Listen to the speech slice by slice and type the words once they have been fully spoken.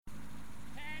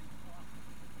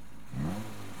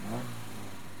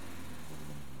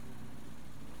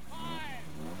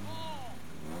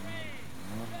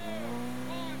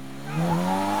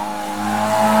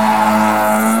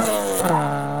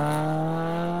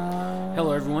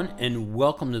Hello, everyone, and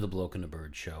welcome to the Bloke and the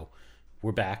Bird Show.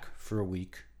 We're back for a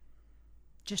week.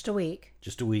 Just a week.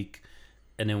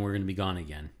 And then we're going to be gone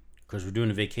again because we're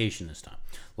doing a vacation this time.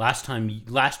 Last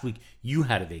week, you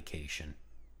had a vacation.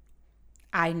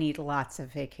 I need lots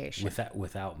of vacation.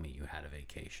 Without me, you had a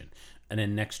vacation. And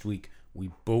then next week,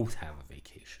 we both have a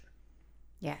vacation.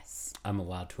 Yes. I'm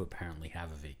allowed to apparently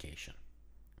have a vacation.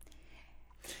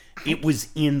 It was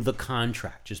in the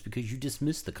contract, just because you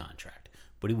dismissed the contract.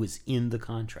 But it was in the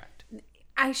contract.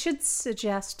 I should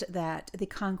suggest that the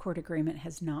Concord Agreement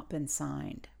has not been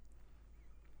signed.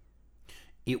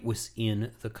 It was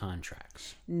in the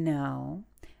contracts. No,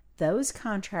 those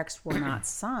contracts were not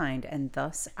signed and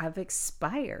thus have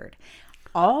expired.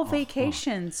 All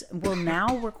vacations will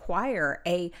now require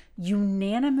a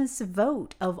unanimous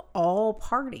vote of all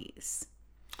parties.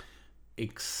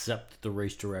 Except the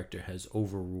race director has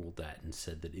overruled that and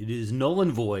said that it is null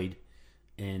and void.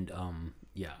 And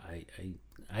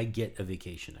I get a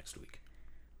vacation next week.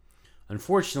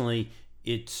 Unfortunately,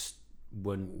 it's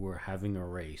when we're having a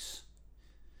race.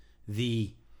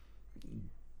 The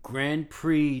Grand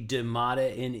Prix di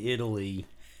Matta in Italy.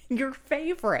 Your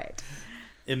favorite.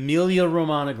 Emilia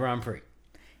Romagna Grand Prix.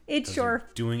 It's your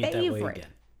doing favorite. It that way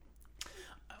again.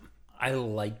 I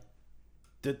like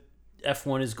that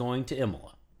F1 is going to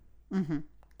Imola. Mm-hmm.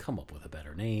 Come up with a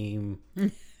better name.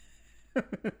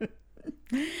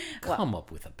 Come up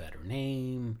with a better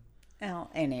name. Well,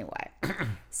 anyway.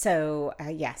 So,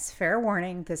 yes, fair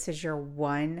warning. This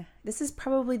is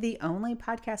probably the only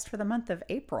podcast for the month of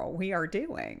April we are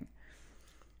doing.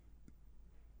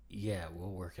 Yeah,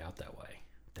 we'll work out that way.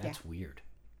 That's weird.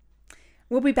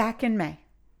 We'll be back in May.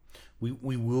 We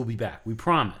will be back. We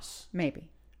promise. Maybe.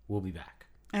 We'll be back.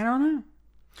 I don't know.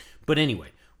 But anyway,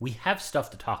 we have stuff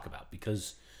to talk about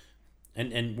because,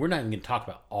 and we're not even going to talk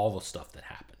about all the stuff that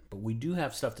happened. But we do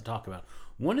have stuff to talk about.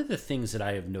 One of the things that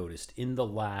I have noticed in the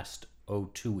last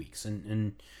 2 weeks,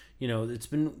 and you know, it's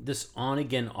been this on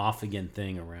again, off again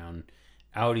thing around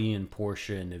Audi and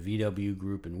Porsche and the VW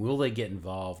group, and will they get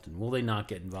involved and will they not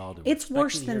get involved? It's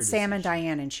worse than Sam and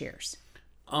Diane and Cheers.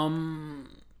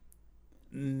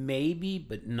 Maybe,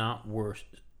 but not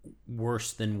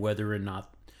worse than whether or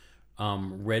not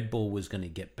Red Bull was going to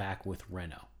get back with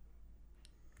Renault.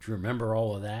 Do you remember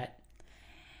all of that?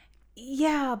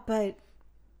 Yeah, but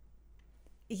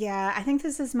I think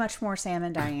this is much more Sam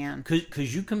and Diane.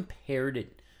 Because you compared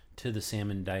it to the Sam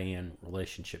and Diane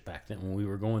relationship back then when we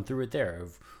were going through it there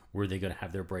of were they going to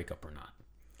have their breakup or not.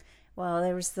 Well,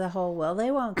 there was the whole, well,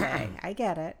 they won't they. I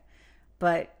get it.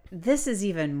 But this is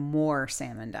even more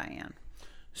Sam and Diane.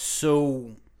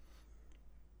 So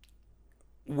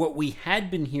what we had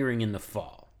been hearing in the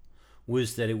fall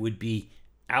was that it would be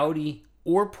Audi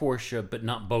or Porsche, but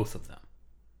not both of them.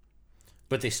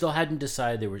 But they still hadn't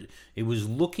decided. It was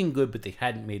looking good, but they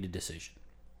hadn't made a decision.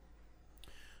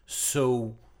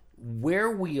 So where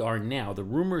we are now, the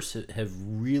rumors have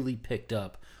really picked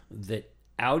up that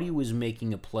Audi was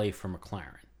making a play for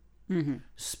McLaren. Mm-hmm.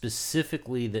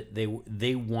 Specifically that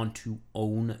they want to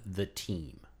own the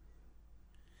team.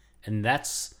 And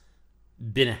that's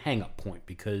been a hang-up point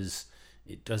because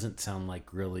it doesn't sound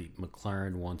like really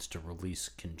McLaren wants to release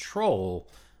control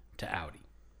to Audi.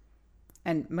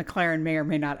 And McLaren may or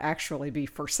may not actually be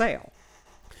for sale.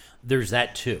 There's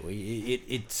that too.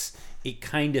 It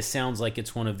kind of sounds like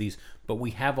it's one of these, but we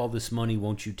have all this money,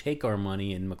 won't you take our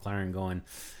money? And McLaren going,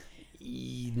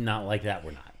 not like that,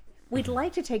 we're not. We'd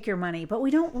like to take your money, but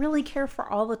we don't really care for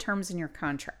all the terms in your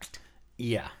contract.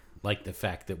 Yeah, like the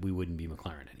fact that we wouldn't be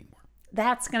McLaren anymore.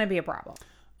 That's going to be a problem.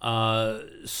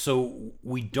 So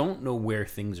we don't know where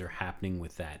things are happening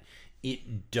with that.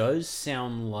 It does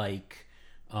sound like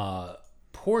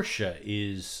Porsche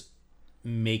is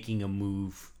making a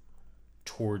move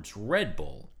towards Red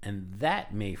Bull, and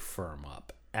that may firm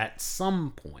up at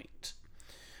some point.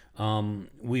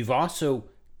 We've also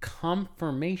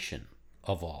confirmation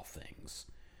of all things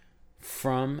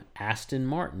from Aston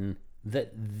Martin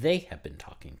that they have been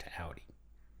talking to Audi.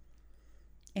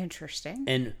 Interesting.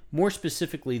 And more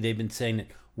specifically, they've been saying that,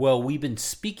 well, we've been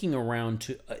speaking around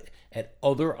to at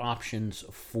other options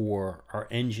for our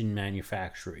engine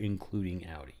manufacturer, including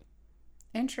Audi.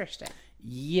 Interesting.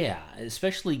 Yeah,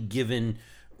 especially given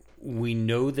we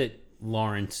know that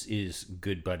Lawrence is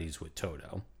good buddies with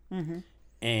Toto. Mm-hmm.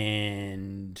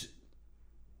 And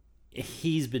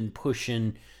he's been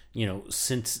pushing,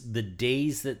 since the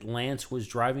days that Lance was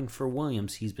driving for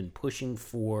Williams, he's been pushing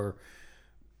for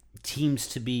teams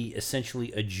to be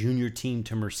essentially a junior team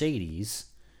to Mercedes.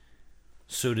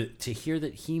 So to hear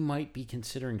that he might be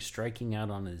considering striking out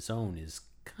on his own is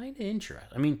kind of interesting.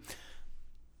 I mean,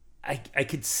 I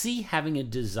could see having a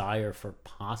desire for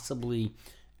possibly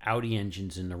Audi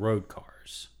engines in the road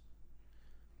cars,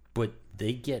 but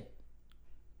they get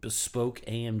bespoke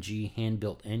AMG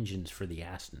hand-built engines for the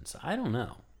Astons. I don't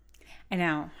know. I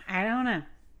don't know.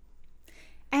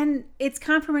 And it's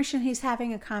confirmation he's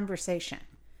having a conversation.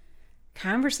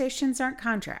 Conversations aren't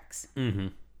contracts. Mm-hmm.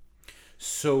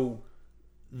 So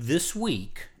this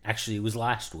week, actually it was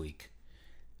last week,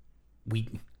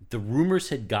 the rumors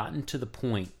had gotten to the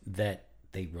point that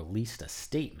they released a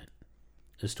statement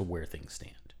as to where things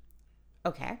stand.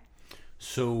 Okay.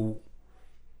 So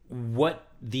what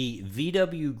the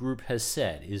VW group has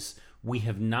said is, we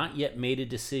have not yet made a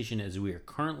decision as we are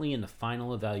currently in the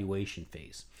final evaluation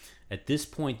phase. At this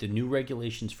point, the new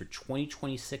regulations for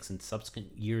 2026 and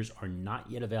subsequent years are not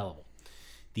yet available.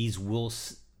 These will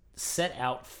set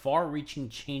out far-reaching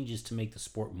changes to make the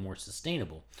sport more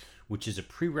sustainable, which is a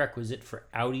prerequisite for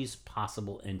Audi's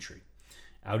possible entry.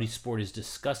 Audi Sport is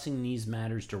discussing these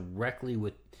matters directly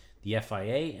with the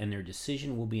FIA, and their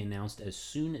decision will be announced as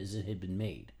soon as it had been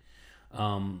made.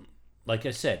 Like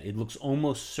I said, it looks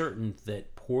almost certain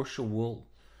that Porsche will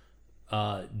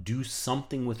do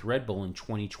something with Red Bull in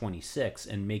 2026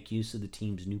 and make use of the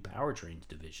team's new powertrains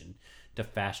division to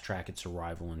fast track its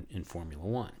arrival in Formula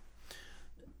One.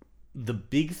 The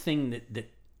big thing that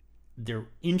they're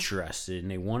interested in,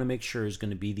 they want to make sure is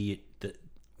going to be the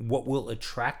what will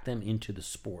attract them into the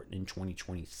sport in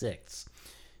 2026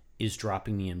 is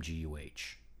dropping the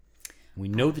MGUH. We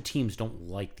know the teams don't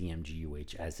like the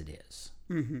MGUH as it is.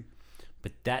 Mm-hmm.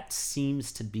 But that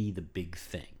seems to be the big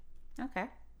thing. Okay.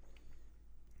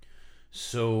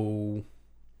 So,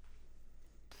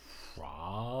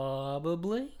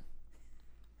 probably.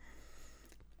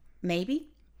 Maybe.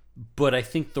 But I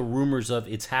think the rumors of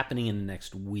it's happening in the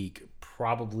next week,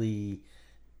 probably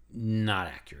not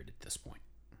accurate at this point.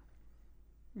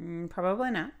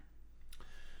 Probably not.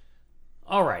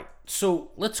 All right.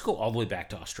 So, let's go all the way back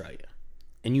to Australia.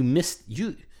 And you missed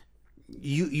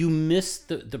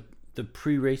the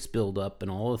pre-race build-up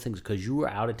and all the things because you were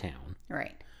out of town.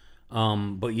 Right.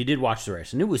 But you did watch the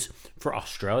race. And it was, for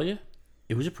Australia,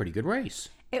 it was a pretty good race.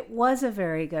 It was a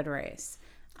very good race.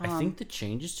 I think the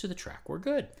changes to the track were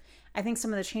good. I think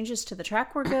some of the changes to the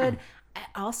track were good. I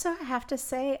also have to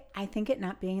say, I think it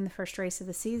not being the first race of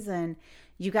the season,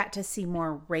 you got to see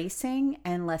more racing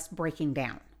and less breaking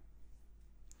down.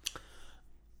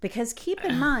 Because keep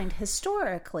in mind,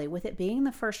 historically, with it being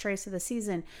the first race of the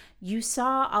season, you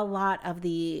saw a lot of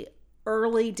the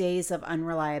early days of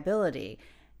unreliability.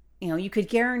 You know, you could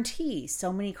guarantee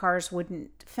so many cars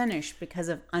wouldn't finish because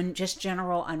of just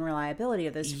general unreliability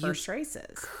of those first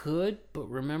races. Could, but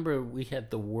remember, we had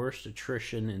the worst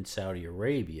attrition in Saudi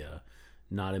Arabia,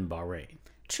 not in Bahrain.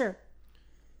 True.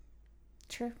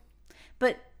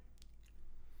 But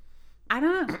I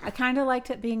don't know. I kind of liked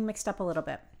it being mixed up a little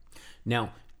bit.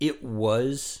 Now, it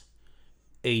was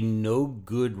a no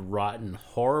good, rotten,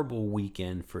 horrible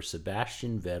weekend for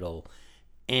Sebastian Vettel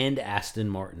and Aston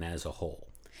Martin as a whole.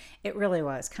 It really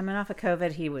was. Coming off of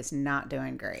COVID, he was not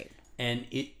doing great. And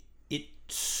it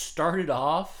started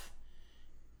off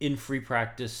in free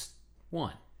practice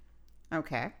 1.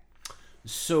 Okay.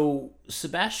 So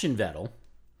Sebastian Vettel,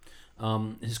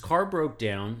 his car broke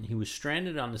down. He was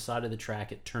stranded on the side of the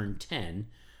track at turn 10.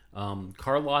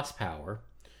 Car lost power.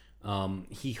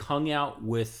 He hung out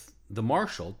with the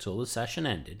marshal till the session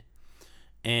ended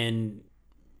and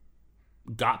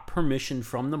got permission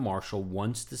from the marshal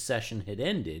once the session had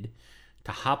ended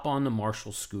to hop on the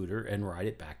marshal scooter and ride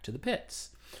it back to the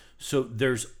pits. So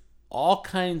there's all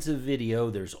kinds of video.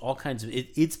 There's all kinds of...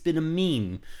 It's been a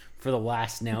meme for the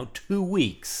last now 2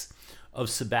 weeks of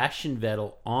Sebastian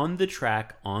Vettel on the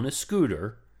track on a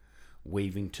scooter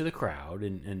waving to the crowd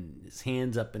and his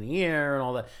hands up in the air and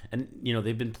all that. And, you know,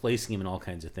 they've been placing him in all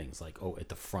kinds of things like, at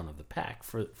the front of the pack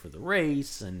for the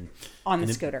race and... On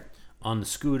the scooter. On the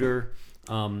scooter.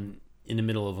 In the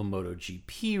middle of a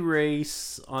MotoGP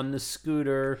race on the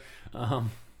scooter.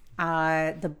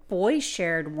 The boys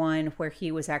shared one where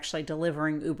he was actually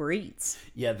delivering Uber Eats.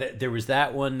 Yeah, there was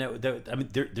that one.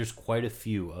 There's quite a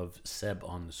few of Seb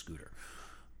on the scooter.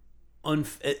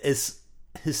 As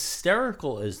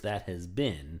hysterical as that has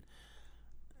been,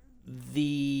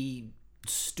 the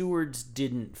stewards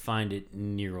didn't find it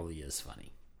nearly as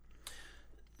funny.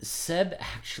 Seb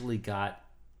actually got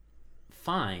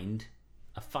fined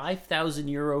a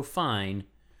 €5,000 fine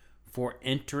for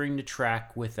entering the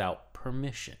track without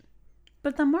permission.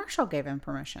 But the marshal gave him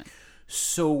permission.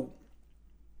 So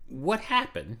what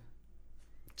happened?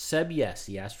 Seb, yes,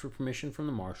 he asked for permission from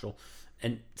the marshal,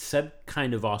 and Seb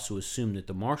kind of also assumed that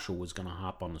the marshal was going to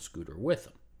hop on the scooter with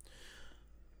him.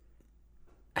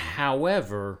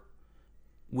 However,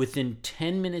 within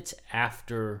 10 minutes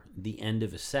after the end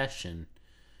of a session,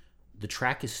 the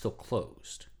track is still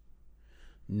closed.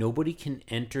 Nobody can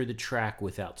enter the track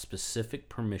without specific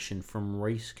permission from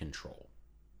race control.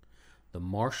 The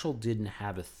marshal didn't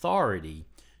have authority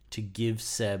to give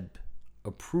Seb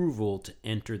approval to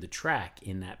enter the track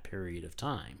in that period of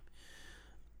time.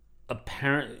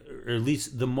 Apparently, or at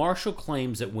least the marshal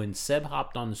claims that when Seb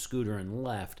hopped on the scooter and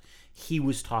left, he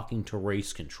was talking to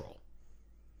race control.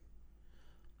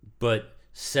 But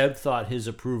Seb thought his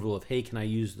approval of, hey, can I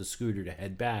use the scooter to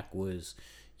head back, was,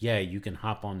 yeah, you can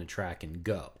hop on the track and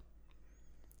go.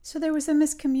 So there was a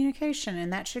miscommunication,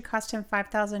 and that should cost him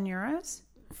 5,000 euros?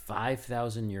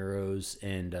 5,000 euros,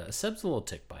 and Seb's a little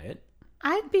ticked by it.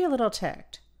 I'd be a little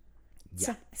ticked. Yeah.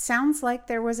 So, sounds like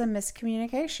there was a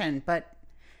miscommunication, but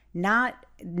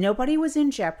nobody was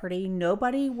in jeopardy.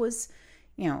 Nobody was,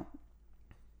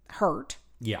 hurt.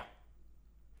 Yeah.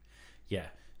 Yeah.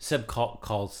 Seb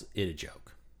calls it a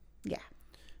joke. Yeah.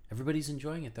 Everybody's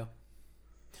enjoying it, though.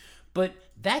 But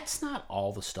that's not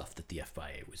all the stuff that the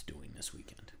FIA was doing this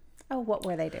weekend. Oh, what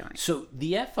were they doing? So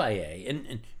the FIA,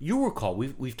 and you'll recall,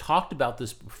 we've talked about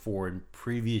this before in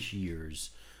previous years.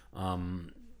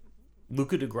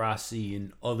 Luca Di Grassi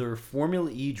and other Formula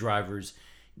E drivers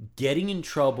getting in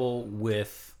trouble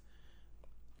with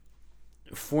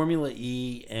Formula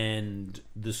E and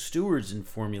the stewards in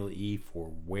Formula E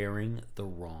for wearing the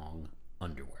wrong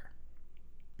underwear.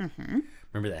 Mm-hmm.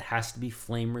 Remember, that has to be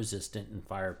flame resistant and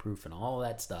fireproof and all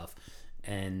that stuff.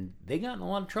 And they got in a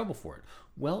lot of trouble for it.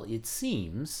 Well, it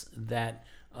seems that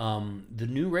the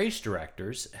new race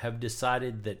directors have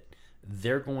decided that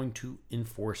they're going to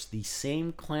enforce the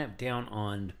same clampdown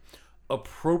on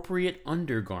appropriate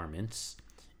undergarments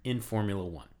in Formula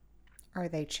One. Are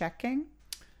they checking?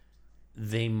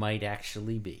 They might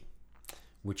actually be,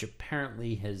 which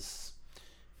apparently has...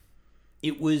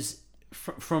 It was,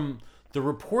 from the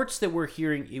reports that we're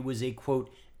hearing, it was a,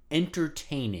 quote,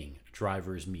 entertaining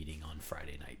drivers' meeting on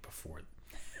Friday night before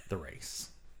the race,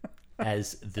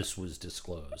 as this was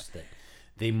disclosed, that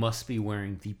they must be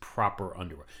wearing the proper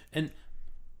underwear. And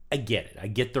I get it. I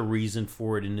get the reason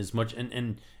for it, and as much,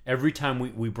 and every time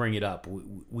we bring it up,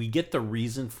 we get the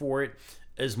reason for it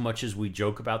as much as we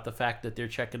joke about the fact that they're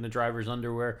checking the driver's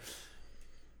underwear.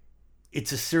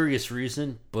 It's a serious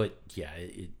reason, but yeah,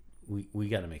 we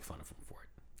got to make fun of them for it.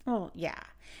 Well, yeah.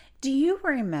 Do you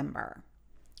remember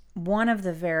one of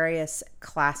the various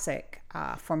classic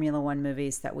Formula One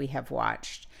movies that we have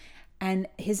watched? And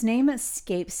his name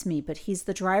escapes me, but he's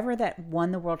the driver that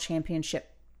won the world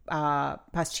championship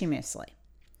posthumously.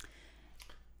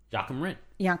 Joachim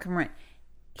Rindt.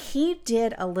 He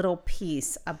did a little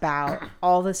piece about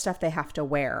all the stuff they have to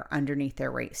wear underneath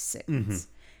their race suits.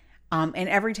 Mm-hmm. And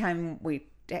every time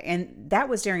and that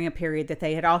was during a period that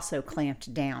they had also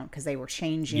clamped down because they were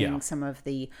changing some of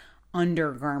the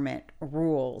undergarment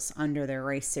rules under their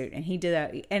race suit. And he did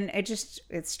that. And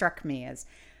it struck me as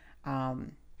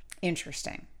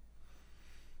interesting.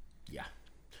 Yeah.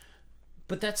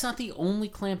 But that's not the only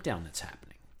clampdown that's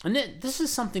happening. And this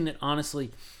is something that,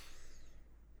 honestly,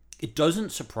 it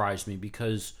doesn't surprise me,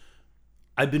 because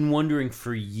I've been wondering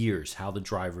for years how the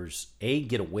drivers, A,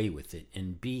 get away with it,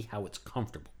 and B, how it's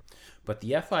comfortable. But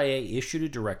the FIA issued a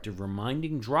directive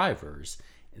reminding drivers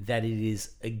that it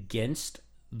is against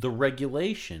the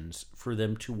regulations for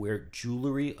them to wear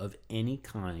jewelry of any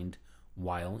kind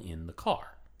while in the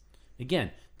car.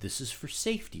 Again, this is for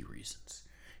safety reasons.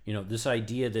 This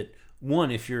idea that, one,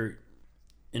 if you're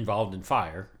involved in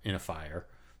a fire,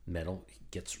 metal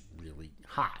gets really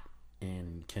hot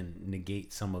and can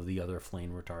negate some of the other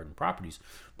flame retardant properties.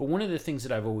 But one of the things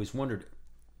that I've always wondered,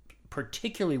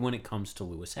 particularly when it comes to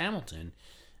Lewis Hamilton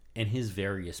and his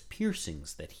various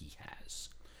piercings that he has,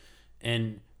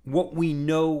 and what we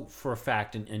know for a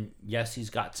fact, and yes, he's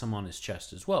got some on his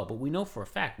chest as well, but we know for a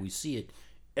fact, we see it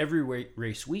every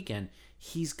race weekend,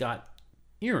 he's got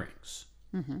earrings.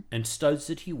 Mm-hmm. And studs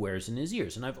that he wears in his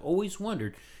ears. And I've always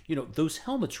wondered, those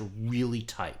helmets are really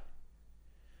tight.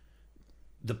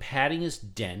 The padding is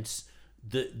dense.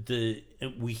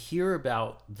 We hear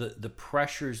about the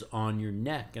pressures on your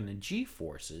neck and the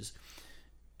G-forces.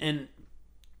 And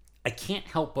I can't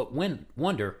help but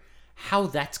wonder how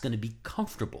that's going to be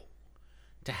comfortable.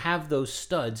 To have those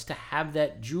studs, to have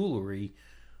that jewelry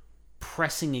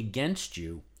pressing against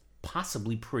you,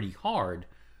 possibly pretty hard,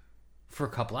 for a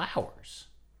couple hours.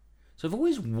 So I've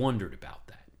always wondered about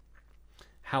that.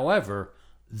 However,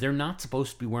 they're not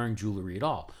supposed to be wearing jewelry at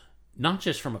all. Not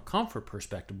just from a comfort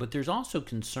perspective, but there's also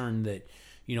concern that,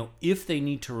 if they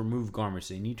need to remove garments,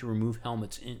 they need to remove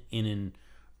helmets in an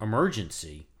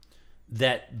emergency,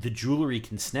 that the jewelry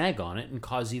can snag on it and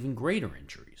cause even greater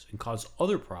injuries and cause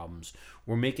other problems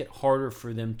or make it harder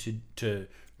for them to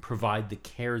provide the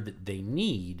care that they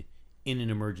need in an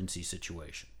emergency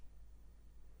situation.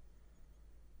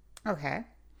 Okay.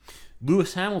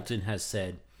 Lewis Hamilton has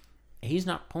said he's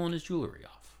not pulling his jewelry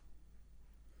off.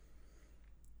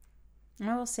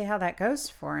 Well, we'll see how that goes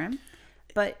for him.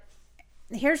 But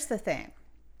here's the thing.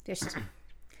 Just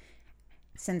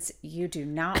since you do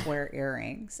not wear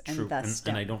earrings and True. thus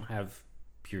and I don't have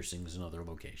piercings in other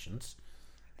locations.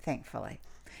 Thankfully.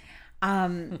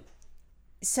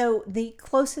 So the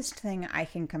closest thing I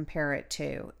can compare it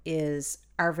to is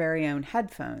our very own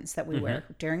headphones that we wear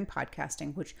during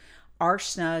podcasting, which are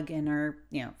snug and are,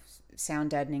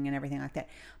 sound deadening and everything like that.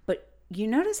 But you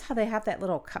notice how they have that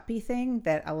little cuppy thing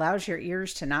that allows your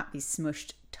ears to not be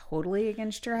smushed totally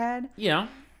against your head? Yeah.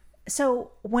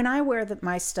 So when I wear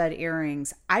my stud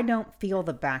earrings, I don't feel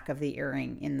the back of the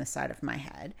earring in the side of my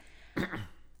head.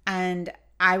 And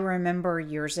I remember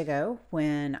years ago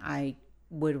when I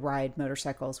would ride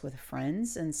motorcycles with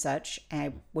friends and such,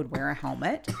 I would wear a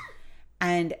helmet.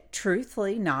 And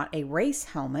truthfully, not a race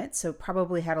helmet, so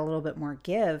probably had a little bit more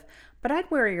give. But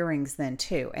I'd wear earrings then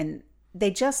too. And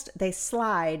they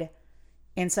slide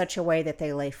in such a way that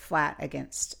they lay flat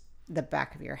against the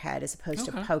back of your head as opposed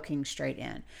to poking straight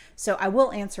in. So I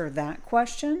will answer that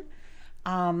question.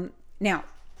 Now,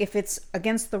 if it's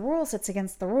against the rules, it's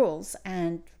against the rules.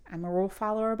 And I'm a rule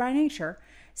follower by nature.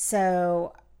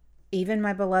 So even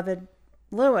my beloved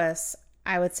Lewis,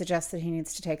 I would suggest that he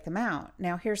needs to take them out.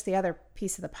 Now, here's the other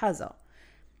piece of the puzzle.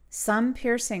 Some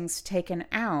piercings taken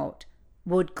out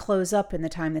would close up in the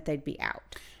time that they'd be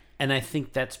out. And I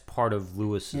think that's part of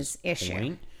Lewis's issue.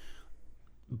 Point.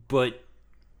 But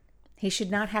he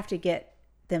should not have to get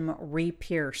them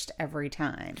re-pierced every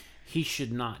time. He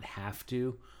should not have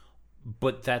to.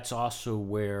 But that's also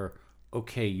where,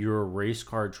 okay, you're a race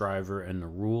car driver and the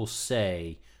rules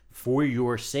say for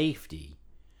your safety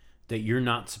that you're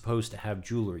not supposed to have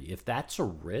jewelry. If that's a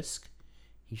risk,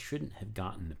 he shouldn't have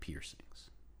gotten the piercings.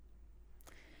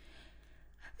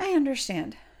 I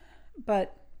understand,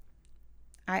 but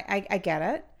I get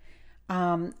it.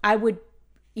 I would,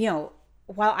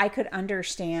 while I could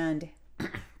understand,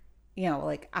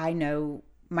 like I know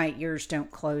my ears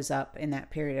don't close up in that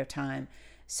period of time.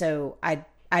 So I'd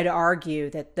argue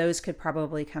that those could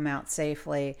probably come out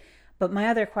safely. But my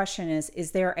other question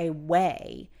is there a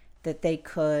way that they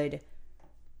could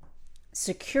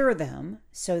secure them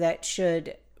so that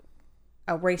should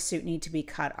a race suit need to be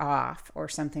cut off or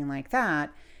something like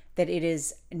that, that it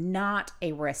is not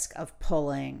a risk of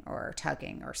pulling or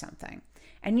tugging or something?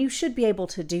 And you should be able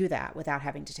to do that without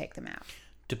having to take them out.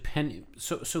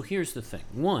 So here's the thing.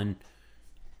 One,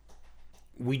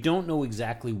 we don't know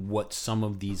exactly what some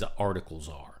of these articles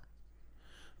are.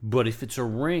 But if it's a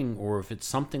ring or if it's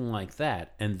something like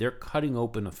that and they're cutting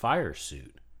open a fire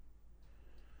suit,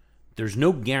 there's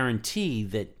no guarantee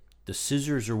that the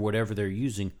scissors or whatever they're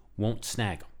using won't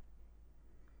snag them.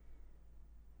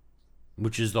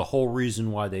 Which is the whole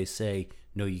reason why they say,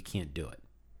 no, you can't do it.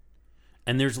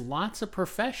 And there's lots of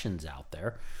professions out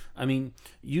there. I mean,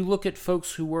 you look at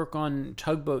folks who work on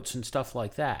tugboats and stuff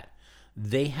like that.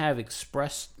 They have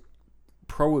express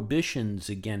prohibitions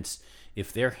against,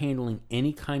 if they're handling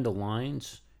any kind of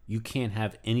lines, you can't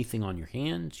have anything on your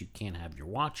hands, you can't have your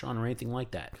watch on or anything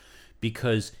like that.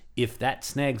 Because if that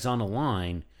snags on a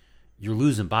line, you're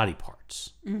losing body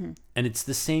parts. Mm-hmm. And it's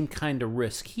the same kind of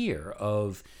risk here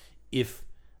of if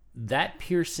that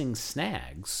piercing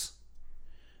snags,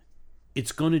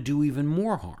 it's going to do even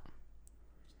more harm.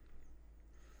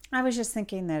 I was just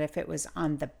thinking that if it was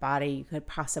on the body, you could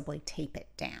possibly tape it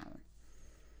down.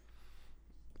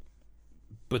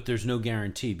 But there's no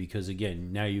guarantee because,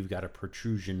 again, now you've got a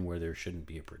protrusion where there shouldn't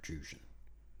be a protrusion.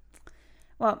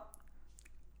 Well,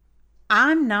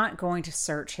 I'm not going to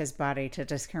search his body to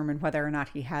determine whether or not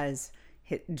he has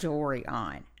jewelry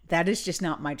on. That is just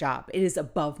not my job. It is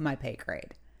above my pay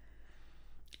grade.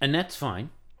 And that's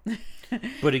fine.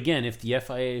 But again, if the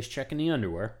FIA is checking the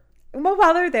underwear... Well,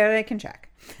 while they're there, they can check.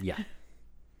 Yeah.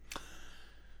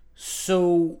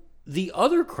 So, the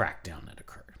other crackdown that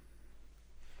occurred.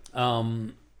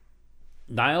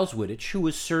 Niles Wittich, who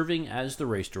was serving as the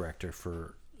race director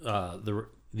for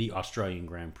the Australian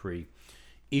Grand Prix,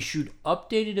 issued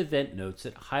updated event notes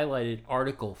that highlighted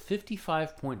Article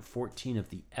 55.14 of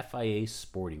the FIA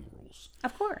sporting rules.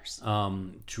 Of course.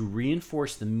 To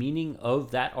reinforce the meaning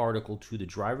of that article to the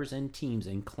drivers and teams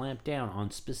and clamp down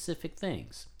on specific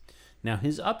things. Now,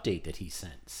 his update that he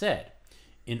sent said,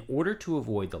 in order to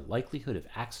avoid the likelihood of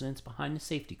accidents behind the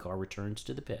safety car returns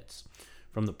to the pits,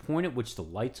 from the point at which the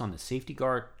lights on the safety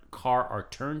car are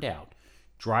turned out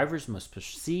Drivers must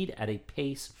proceed at a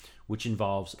pace which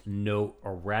involves no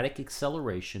erratic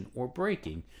acceleration or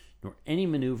braking, nor any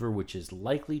maneuver which is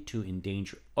likely to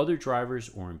endanger other drivers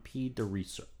or impede the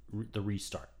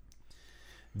restart.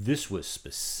 This was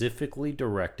specifically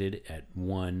directed at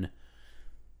one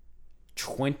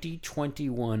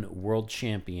 2021 world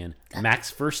champion,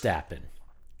 Max Verstappen.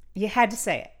 You had to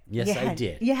say it. Yes, I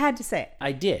did. You had to say it.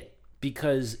 I did,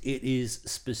 because it is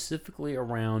specifically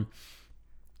around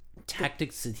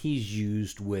tactics that he's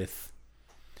used with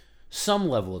some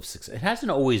level of success. It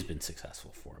hasn't always been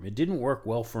successful for him. It didn't work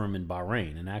well for him in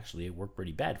Bahrain, and actually it worked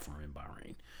pretty bad for him in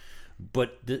Bahrain.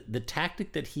 But the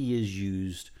tactic that he has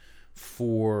used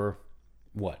for,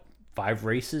 5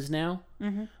 races now?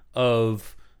 Mm-hmm.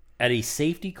 Of, at a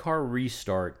safety car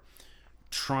restart,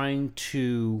 trying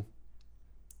to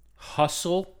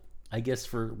hustle, I guess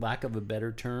for lack of a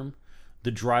better term,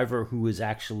 the driver who is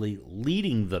actually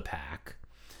leading the pack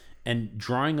and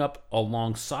drawing up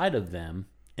alongside of them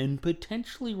and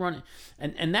potentially running.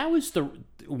 And that was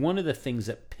one of the things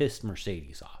that pissed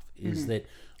Mercedes off, is that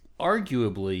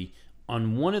arguably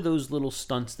on one of those little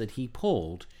stunts that he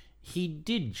pulled, he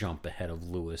did jump ahead of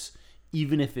Lewis,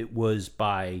 even if it was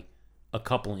by a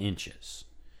couple inches.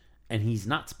 And he's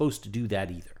not supposed to do that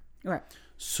either. Right.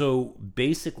 So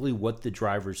basically what the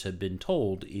drivers have been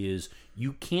told is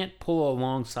you can't pull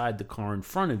alongside the car in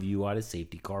front of you at a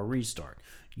safety car restart.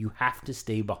 You have to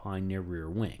stay behind their rear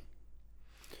wing.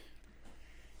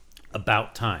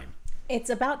 About time. It's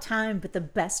about time, but the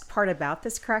best part about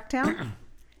this crackdown,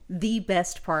 the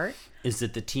best part, is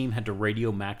that the team had to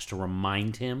radio Max to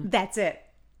remind him. That's it.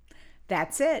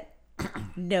 That's it.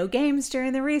 No games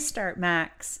during the restart,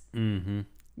 Max. Mm-hmm.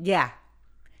 Yeah.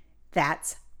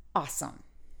 That's awesome.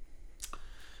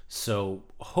 So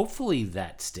hopefully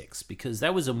that sticks, because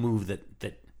that was a move that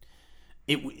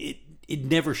it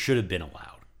never should have been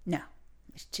allowed. No,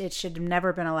 it should have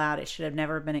never been allowed. It should have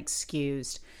never been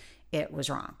excused. It was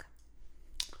wrong.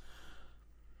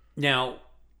 Now,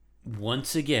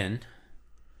 once again,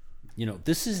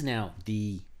 this is now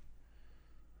the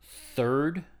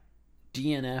third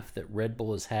DNF that Red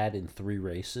Bull has had in 3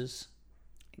 races.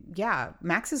 Yeah,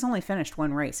 Max has only finished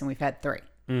 1 race, and we've had 3.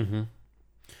 Mm-hmm.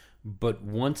 But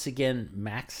once again,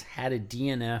 Max had a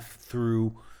DNF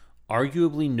through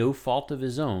arguably no fault of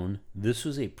his own. This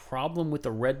was a problem with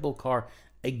the Red Bull car.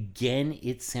 Again,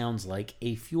 it sounds like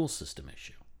a fuel system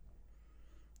issue.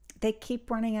 They keep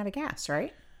running out of gas,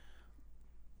 right?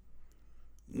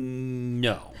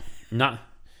 No, not.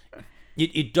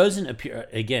 It doesn't appear.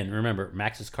 Again, remember,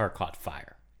 Max's car caught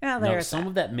fire. Now, some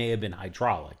of that may have been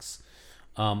hydraulics,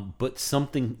 but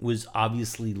something was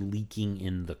obviously leaking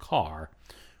in the car,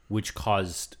 which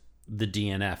caused the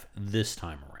DNF this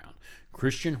time around.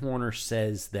 Christian Horner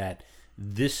says that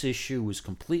this issue was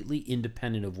completely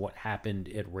independent of what happened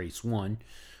at race 1.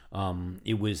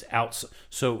 It was out.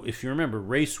 So if you remember,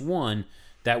 race 1,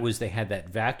 they had that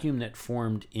vacuum that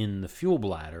formed in the fuel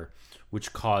bladder,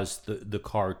 which caused the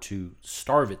car to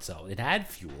starve itself. It had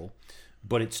fuel,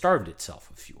 but it starved itself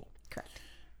of fuel. Correct.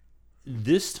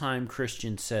 This time,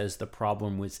 Christian says the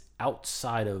problem was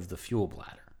outside of the fuel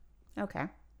bladder. Okay.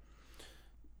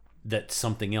 That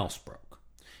something else broke.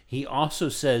 He also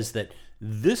says that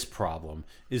this problem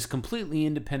is completely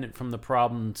independent from the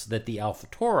problems that the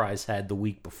AlphaTauris had the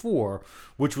week before,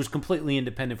 which was completely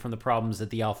independent from the problems that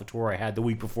the AlphaTauri had the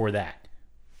week before that.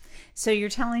 So you're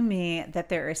telling me that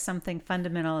there is something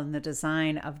fundamental in the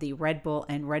design of the Red Bull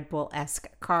and Red Bull-esque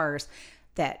cars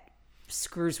that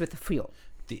screws with the fuel.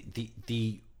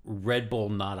 The Red Bull,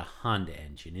 not a Honda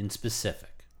engine in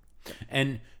specific.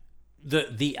 And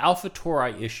the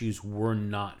AlphaTauri issues were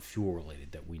not fuel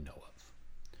related that we know of.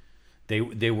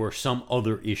 They were some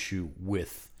other issue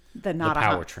with the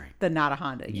powertrain. The not a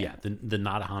Honda. Yeah, the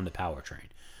not a Honda powertrain.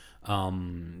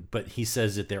 But he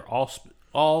says that they're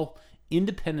all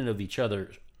independent of each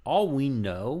other. All we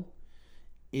know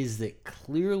is that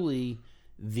clearly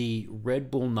the Red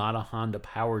Bull not a Honda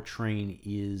powertrain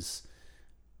is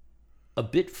a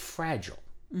bit fragile.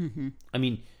 Mm-hmm. I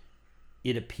mean,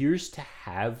 it appears to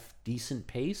have decent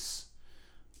pace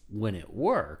when it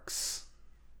works.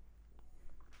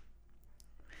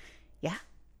 Yeah.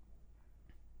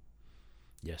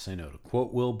 Yes, I know. To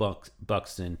quote Will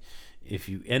Buxton, if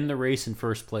you end the race in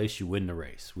first place, you win the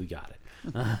race. We got it.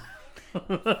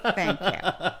 Thank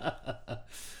you.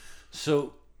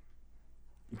 So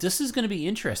this is going to be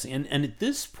interesting. And at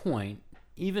this point,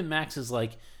 even Max is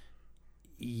like,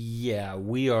 yeah,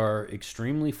 we are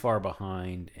extremely far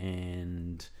behind,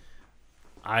 and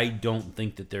I don't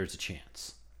think that there's a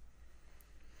chance.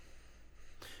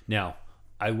 Now,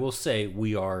 I will say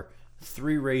we are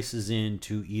 3 races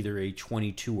into either a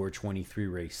 22 or 23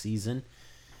 race season.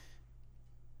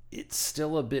 It's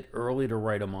still a bit early to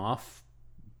write them off,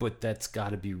 but that's got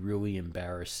to be really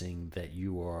embarrassing that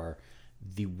you are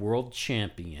the world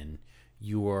champion,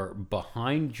 you are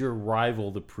behind your rival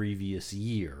the previous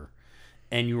year,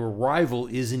 and your rival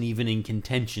isn't even in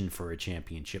contention for a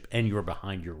championship, and you're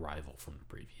behind your rival from the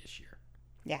previous year.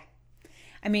 Yeah.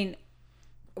 I mean,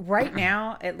 right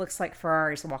now, it looks like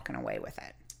Ferrari's walking away with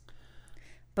it.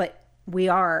 But we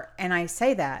are, and I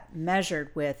say that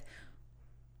measured with,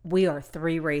 we are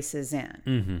 3 races in.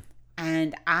 Mm-hmm.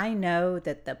 And I know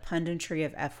that the punditry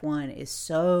of F1 is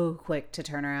so quick to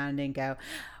turn around and go,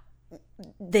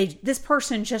 this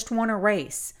person just won a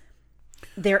race.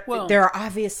 They're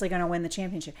obviously going to win the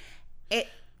championship.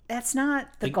 That's not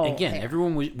the goal. Again, there.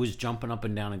 everyone was jumping up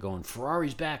and down and going,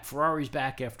 Ferrari's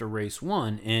back after race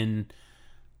 1. And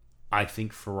I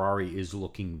think Ferrari is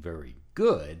looking very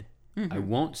good. Mm-hmm. I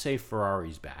won't say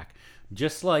Ferrari's back.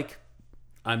 Just like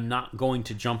I'm not going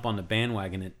to jump on the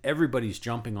bandwagon and everybody's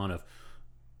jumping on of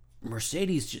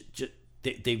Mercedes.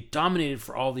 They've dominated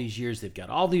for all these years. They've got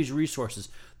all these resources.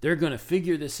 They're going to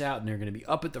figure this out, and they're going to be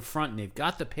up at the front, and they've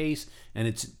got the pace, and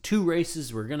it's 2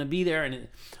 races. We're going to be there. And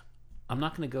I'm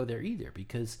not going to go there either,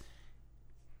 because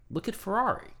look at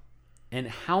Ferrari. And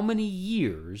how many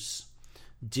years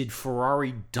did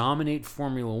Ferrari dominate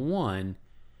Formula One?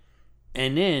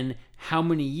 And then how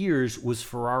many years was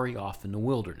Ferrari off in the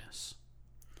wilderness?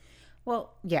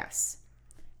 Well, yes.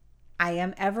 I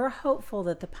am ever hopeful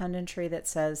that the punditry that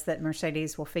says that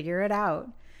Mercedes will figure it out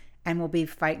and will be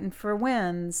fighting for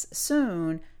wins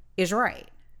soon is right.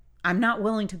 I'm not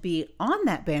willing to be on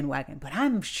that bandwagon, but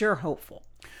I'm sure hopeful.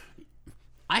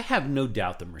 I have no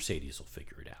doubt that Mercedes will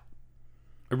figure it out.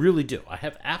 I really do. I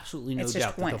have absolutely no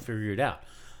doubt that they'll figure it out.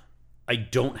 I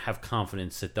don't have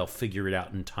confidence that they'll figure it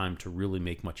out in time to really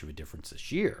make much of a difference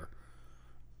this year.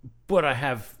 But I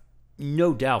have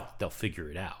no doubt that they'll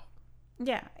figure it out.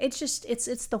 Yeah, it's just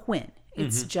it's the win.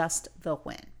 It's just the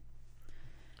win.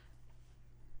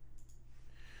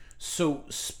 So,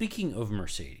 speaking of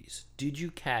Mercedes, did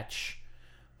you catch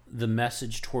the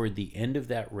message toward the end of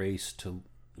that race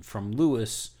from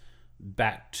Lewis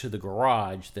back to the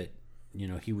garage that, you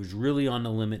know, he was really on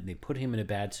the limit and they put him in a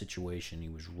bad situation? He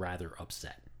was rather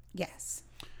upset. Yes.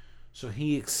 So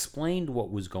he explained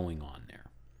what was going on there.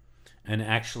 And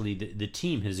actually, the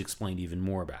team has explained even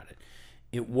more about it.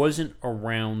 It wasn't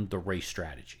around the race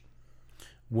strategy.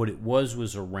 What it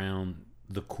was around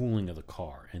the cooling of the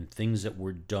car and things that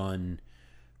were done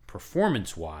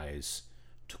performance-wise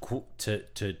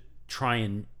to try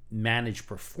and manage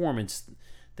performance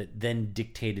that then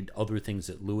dictated other things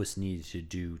that Lewis needed to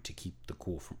do to keep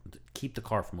the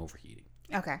car from overheating.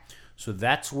 Okay. So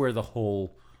that's where the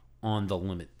whole on the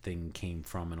limit thing came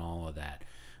from and all of that.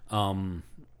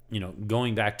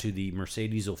 Going back to the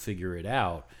Mercedes will figure it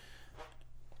out,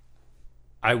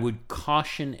 I would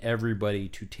caution everybody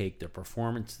to take the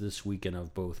performance this weekend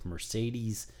of both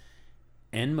Mercedes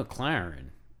and McLaren.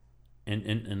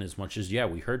 And as much as,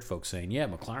 we heard folks saying,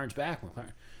 McLaren's back.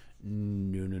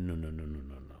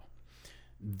 No.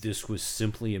 This was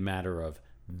simply a matter of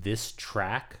this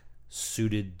track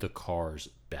suited the cars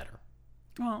better.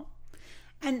 Well,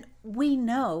 and we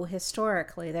know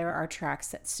historically there are tracks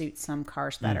that suit some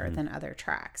cars better than other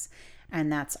tracks.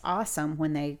 And that's awesome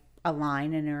when they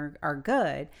align and are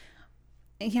good.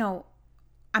 You know,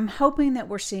 I'm hoping that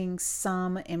we're seeing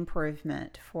some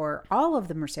improvement for all of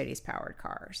the Mercedes powered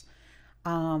cars.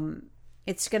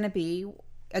 It's going to be,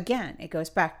 again, it goes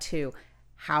back to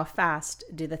how fast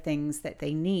do the things that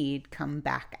they need come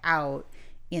back out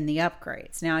in the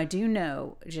upgrades. Now, I do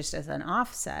know, just as an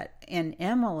offset, in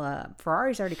Imola,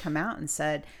 Ferrari's already come out and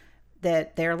said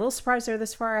that they're a little surprised they're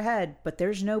this far ahead, but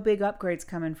there's no big upgrades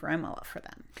coming for Imola for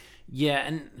them. Yeah,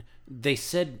 and they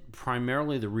said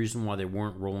primarily the reason why they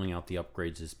weren't rolling out the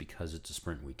upgrades is because it's a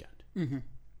sprint weekend. Mm-hmm.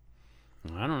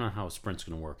 I don't know how a sprint's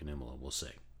going to work in Imola. We'll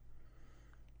see.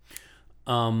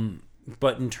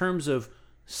 But in terms of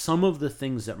some of the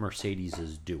things that Mercedes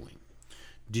is doing,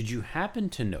 did you happen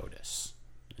to notice,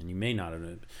 and you may not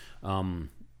have,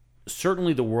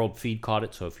 certainly the world feed caught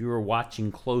it, so if you were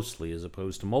watching closely as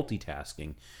opposed to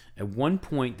multitasking, at one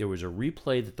point there was a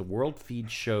replay that the world feed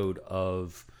showed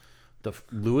of the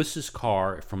Lewis's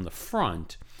car from the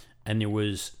front, and there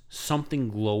was something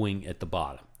glowing at the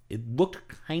bottom. It looked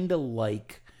kind of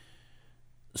like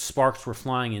sparks were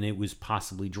flying and it was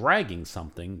possibly dragging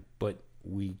something, but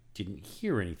we didn't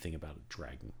hear anything about it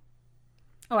dragging.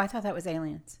 Oh, I thought that was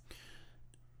aliens.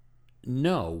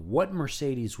 No, what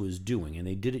Mercedes was doing, and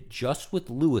they did it just with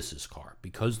Lewis's car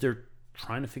because they're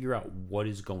trying to figure out what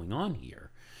is going on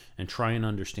here. and try and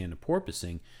understand the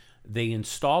porpoising, they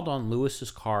installed on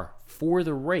Lewis's car for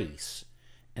the race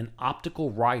an optical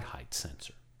ride height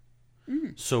sensor.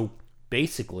 So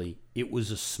basically, it was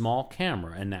a small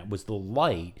camera, and that was the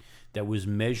light that was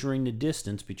measuring the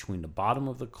distance between the bottom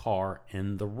of the car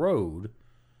and the road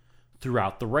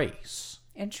throughout the race.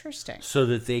 Interesting. So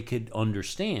that they could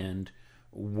understand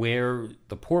where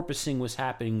the porpoising was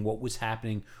happening,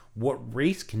 what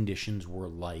race conditions were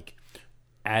like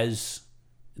as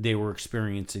they were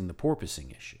experiencing the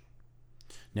porpoising issue.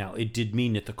 Now, it did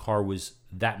mean that the car was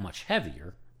that much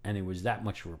heavier and it was that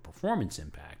much of a performance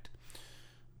impact,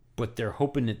 but they're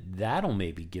hoping that that'll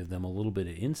maybe give them a little bit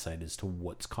of insight as to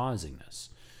what's causing this.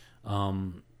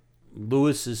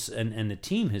 Lewis and the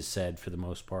team has said, for the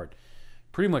most part,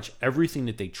 pretty much everything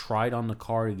that they tried on the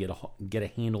car to get a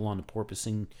handle on the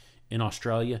porpoising in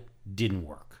Australia didn't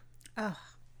work. Oh.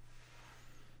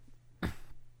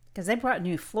 Because they brought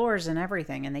new floors and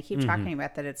everything, and they keep talking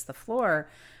about that it's the floor,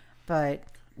 but...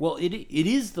 Well, it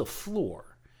is the floor.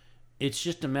 It's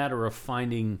just a matter of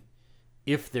finding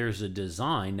if there's a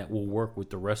design that will work with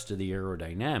the rest of the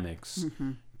aerodynamics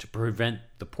to prevent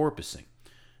the porpoising.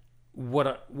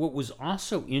 What was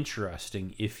also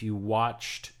interesting, if you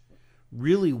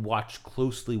really watched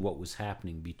closely what was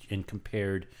happening and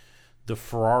compared the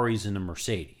Ferraris and the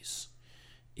Mercedes,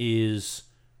 is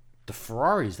the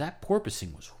Ferraris, that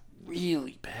porpoising was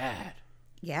really bad.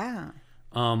 Yeah.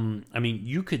 I mean,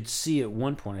 you could see at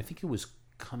one point, I think it was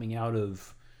coming out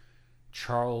of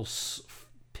Charles'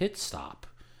 pit stop,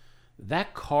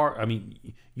 that car, I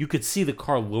mean, you could see the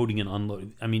car loading and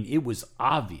unloading. I mean, it was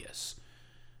obvious,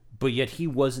 but yet he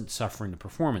wasn't suffering the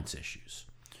performance issues.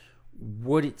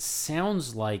 What it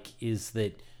sounds like is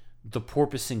that the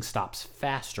porpoising stops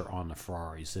faster on the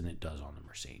Ferraris than it does on the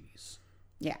Mercedes.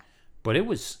 Yeah. But it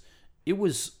was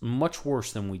much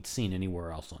worse than we'd seen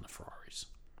anywhere else on the Ferraris.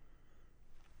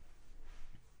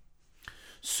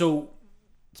 So,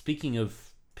 speaking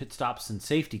of pit stops and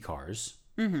safety cars,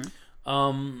 Max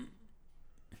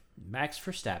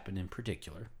Verstappen in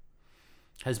particular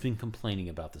has been complaining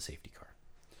about the safety car.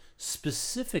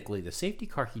 Specifically, the safety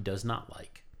car he does not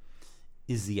like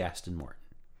is the Aston Martin.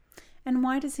 And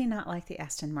why does he not like the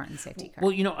Aston Martin safety car?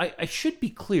 Well, I should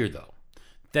be clear, though,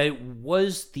 that it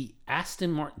was the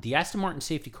Aston Martin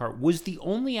safety car was the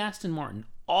only Aston Martin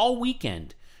all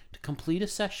weekend to complete a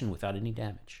session without any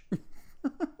damage.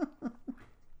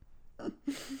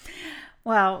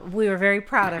 Well, we were very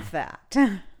proud of that.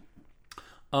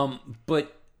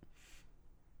 But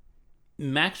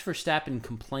Max Verstappen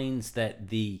complains that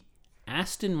the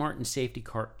Aston Martin safety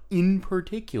car in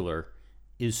particular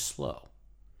is slow.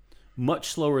 Much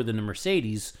slower than the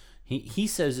Mercedes. He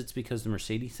says it's because the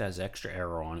Mercedes has extra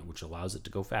aero on it, which allows it to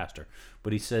go faster.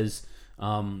 But he says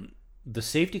the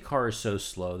safety car is so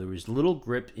slow. There was little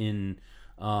grip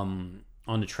on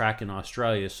the track in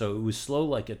Australia, so it was slow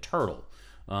like a turtle.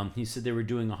 He said they were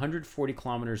doing 140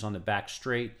 kilometers on the back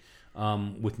straight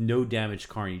with no damaged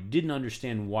car, and he didn't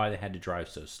understand why they had to drive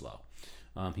so slow.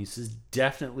 He says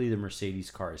definitely the Mercedes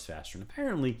car is faster. And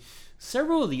apparently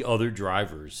several of the other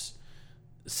drivers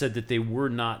said that they were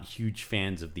not huge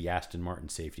fans of the Aston Martin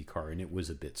safety car, and it was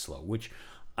a bit slow, which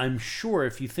I'm sure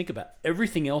if you think about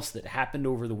everything else that happened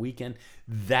over the weekend,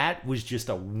 that was just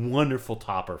a wonderful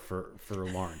topper for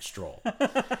Lawrence Stroll.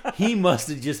 He must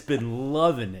have just been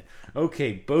loving it.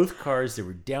 Okay, both cars, they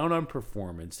were down on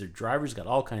performance. Their drivers got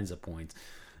all kinds of points,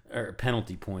 or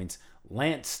penalty points.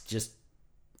 Lance just,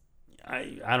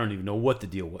 I don't even know what the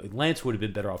deal was. Lance would have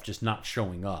been better off just not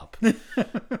showing up.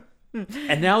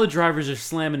 And now the drivers are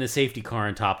slamming the safety car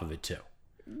on top of it too.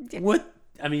 What?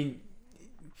 I mean,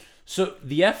 so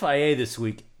the FIA this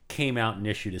week came out and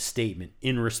issued a statement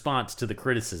in response to the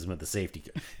criticism of the safety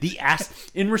car.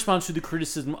 In response to the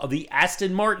criticism of the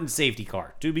Aston Martin safety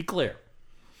car, to be clear.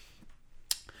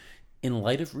 In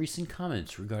light of recent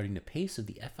comments regarding the pace of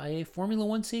the FIA Formula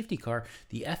One safety car,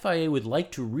 the FIA would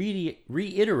like to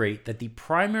reiterate that the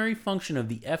primary function of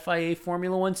the FIA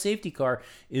Formula One safety car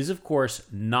is, of course,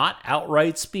 not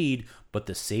outright speed, but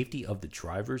the safety of the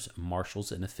drivers,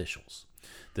 marshals, and officials.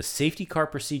 The safety car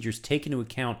procedures take into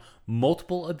account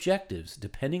multiple objectives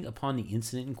depending upon the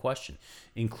incident in question,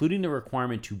 including the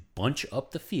requirement to bunch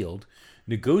up the field,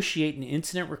 negotiate an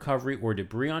incident recovery or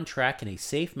debris on track in a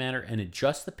safe manner, and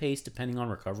adjust the pace depending on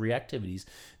recovery activities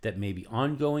that may be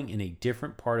ongoing in a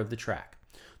different part of the track.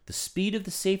 The speed of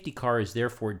the safety car is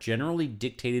therefore generally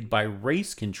dictated by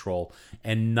race control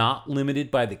and not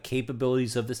limited by the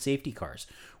capabilities of the safety cars,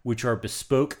 which are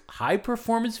bespoke,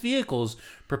 high-performance vehicles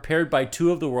prepared by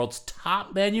two of the world's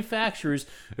top manufacturers,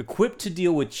 equipped to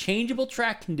deal with changeable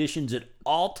track conditions at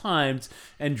all times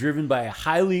and driven by a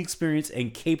highly experienced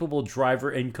and capable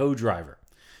driver and co-driver.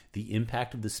 The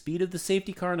impact of the speed of the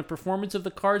safety car on the performance of the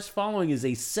cars following is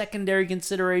a secondary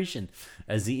consideration,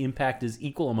 as the impact is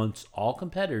equal amongst all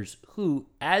competitors who,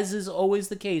 as is always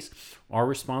the case, are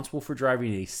responsible for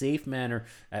driving in a safe manner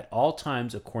at all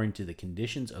times according to the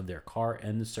conditions of their car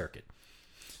and the circuit.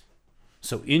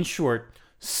 So, in short,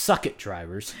 suck it,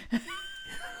 drivers.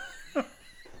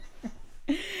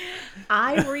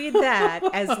 I read that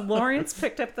as Lawrence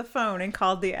picked up the phone and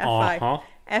called the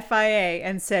FIA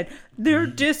and said, "They're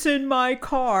dissing my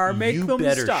car. Make them stop. You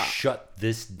better shut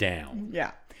this down."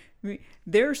 Yeah.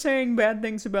 They're saying bad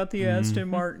things about the Aston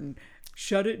Martin.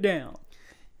 Shut it down.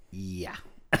 Yeah.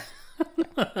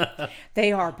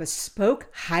 They are bespoke,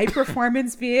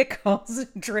 high-performance vehicles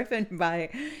driven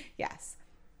by... Yes.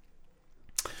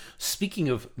 Speaking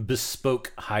of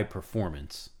bespoke,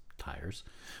 high-performance tires...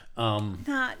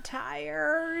 Not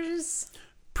tires.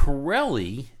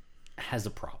 Pirelli has a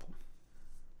problem.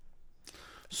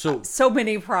 So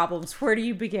many problems. Where do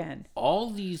you begin?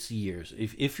 All these years,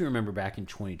 if you remember back in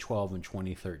 2012 and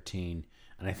 2013,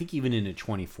 and I think even into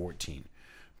 2014,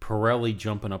 Pirelli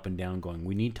jumping up and down going,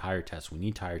 we need tire tests, we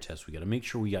got to make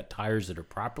sure we got tires that are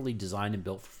properly designed and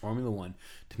built for Formula One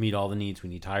to meet all the needs. We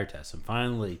need tire tests. And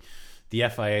finally, the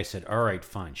FIA said, all right,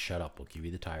 fine, shut up. We'll give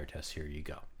you the tire tests. Here you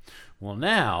go. Well,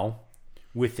 now,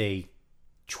 with a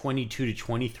 22 to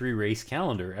 23 race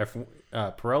calendar,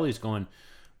 Pirelli's going,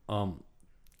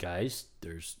 guys,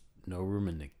 there's no room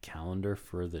in the calendar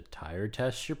for the tire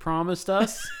tests you promised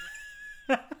us.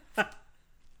 Do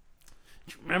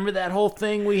you remember that whole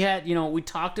thing we had? We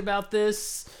talked about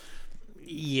this.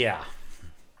 Yeah.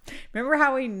 Remember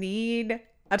how we need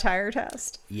a tire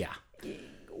test? Yeah.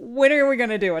 When are we going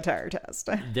to do a tire test?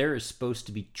 There is supposed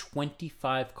to be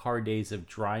 25 car days of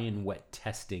dry and wet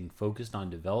testing focused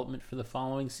on development for the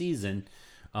following season,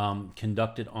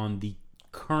 conducted on the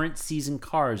current season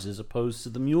cars as opposed to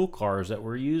the mule cars that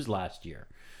were used last year.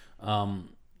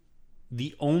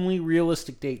 The only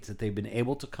realistic dates that they've been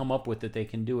able to come up with that they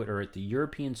can do it are at the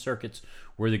European circuits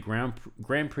where the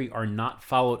Grand Prix are not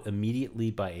followed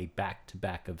immediately by a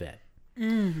back-to-back event,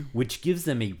 which gives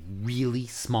them a really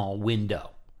small window.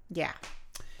 Yeah.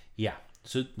 Yeah.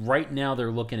 So right now they're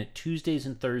looking at Tuesdays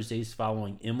and Thursdays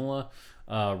following Imola,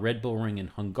 Red Bull Ring,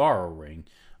 and Hungaroring,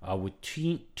 with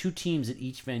two teams at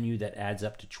each venue. That adds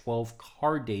up to 12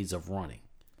 car days of running.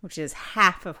 Which is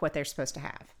half of what they're supposed to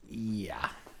have. Yeah.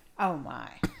 Oh, my.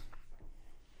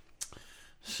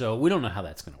 So we don't know how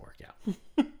that's going to work out.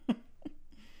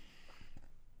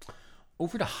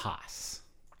 Over to Haas.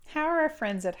 How are our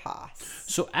friends at Haas?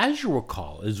 So as you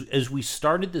recall, as we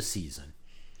started the season,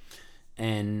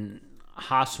 and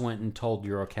Haas went and told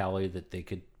Eurocali that they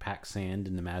could pack sand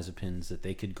in the Mazepins, that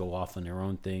they could go off on their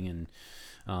own thing,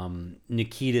 and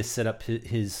Nikita set up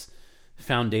his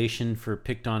foundation for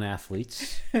picked on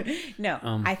athletes. No,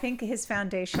 I think his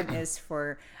foundation is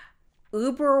for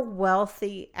uber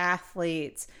wealthy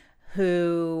athletes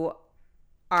who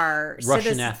are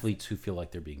Russian athletes who feel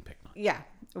like they're being picked on. Yeah,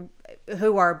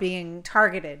 who are being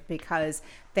targeted because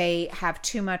they have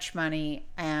too much money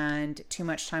and too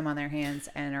much time on their hands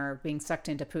and are being sucked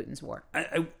into Putin's war.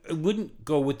 I wouldn't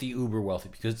go with the uber wealthy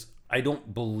because I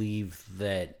don't believe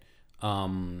that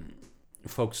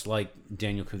folks like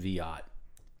Daniel Kvyat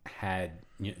had,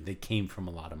 they came from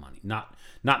a lot of money, not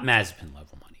Mazepin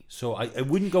level money. So I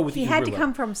wouldn't go with the uber He had to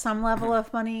come from some level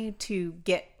of money to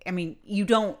get,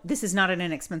 this is not an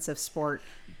inexpensive sport.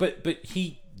 But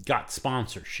he got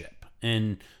sponsorship,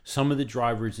 and some of the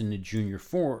drivers in the junior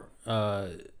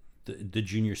the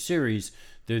junior series,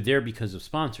 they're there because of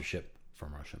sponsorship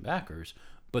from Russian backers,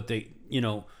 but they're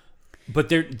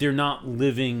not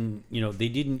living, they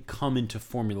didn't come into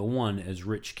Formula One as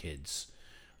rich kids.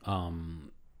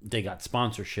 They got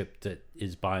sponsorship that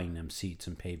is buying them seats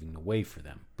and paving the way for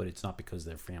them, but it's not because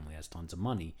their family has tons of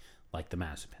money like the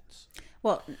Mazepins.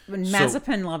 Well,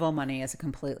 Mazepin level money is a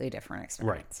completely different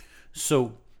experience. Right.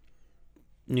 So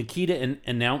Nikita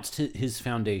announced his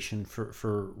foundation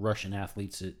for Russian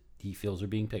athletes that he feels are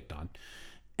being picked on.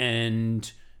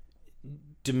 And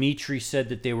Dmitry said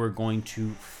that they were going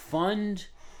to fund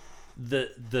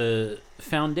the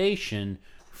foundation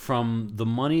from the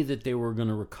money that they were going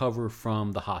to recover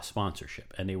from the Haas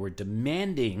sponsorship. And they were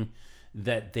demanding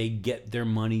that they get their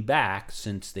money back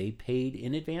since they paid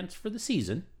in advance for the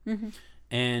season. Mm-hmm.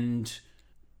 And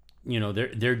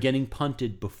they're getting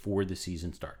punted before the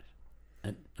season started.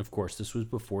 And of course, this was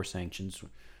before sanctions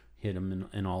hit them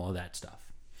and all of that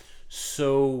stuff.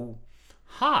 So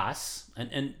Haas,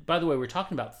 and by the way, we're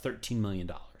talking about $13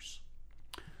 million.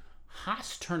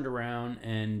 Haas turned around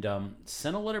and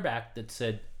sent a letter back that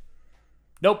said,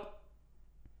 nope,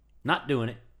 not doing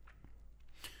it.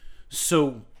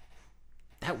 So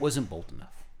that wasn't bold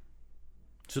enough.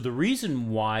 So the reason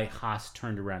why Haas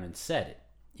turned around and said it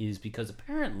is because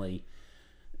apparently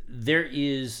there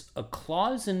is a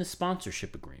clause in the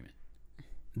sponsorship agreement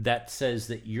that says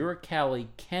that Uralkali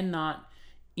cannot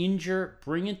injure,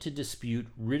 bring into dispute,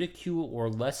 ridicule, or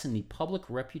lessen the public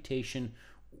reputation,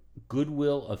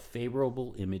 goodwill, of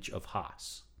favorable image of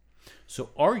Haas. So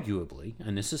arguably,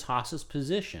 and this is Haas's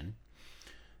position,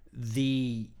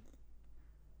 the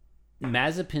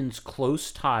Mazepin's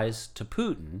close ties to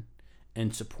Putin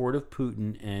and support of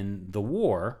Putin and the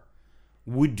war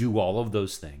would do all of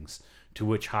those things, to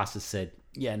which Haas has said,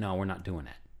 yeah, no, we're not doing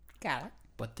that. Got it.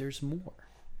 But there's more.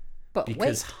 But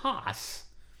because Haas,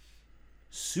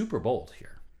 super bold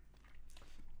here.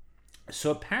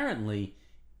 So apparently,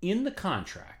 in the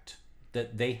contract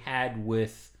that they had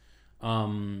with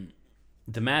the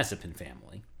Mazepin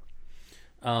family,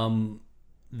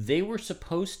 they were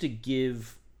supposed to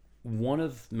give one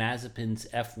of Mazepin's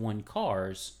F1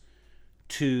 cars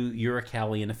to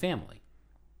Uralkali and a family.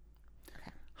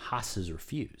 Okay. Haas has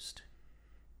refused.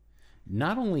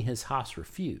 Not only has Haas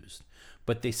refused,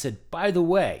 but they said, by the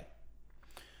way,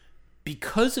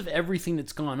 because of everything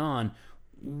that's gone on,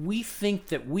 we think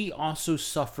that we also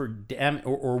suffered damage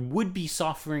or would be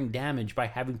suffering damage by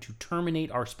having to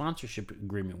terminate our sponsorship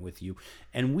agreement with you.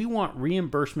 And we want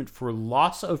reimbursement for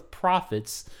loss of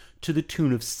profits to the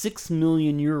tune of 6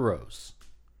 million euros.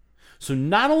 So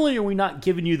not only are we not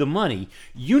giving you the money,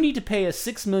 you need to pay us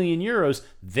 6 million euros,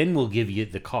 then we'll give you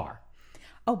the car.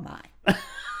 Oh my.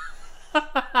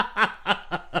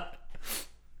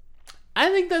 I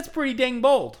think that's pretty dang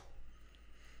bold.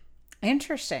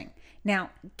 Interesting. Now,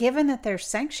 given that there's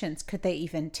sanctions, could they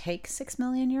even take 6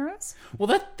 million euros?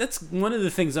 Well, that's one of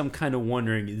the things I'm kind of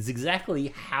wondering is exactly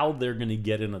how they're going to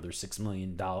get another $6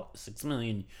 million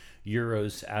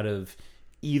euros out of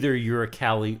either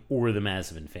Uralkali or the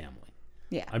Mazepin family.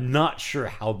 Yeah. I'm not sure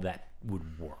how that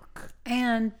would work.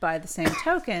 And by the same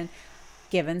token,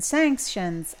 given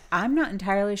sanctions, I'm not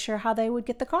entirely sure how they would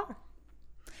get the car.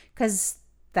 Because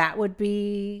that would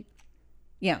be,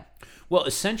 Well,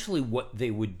 essentially what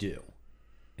they would do,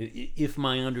 if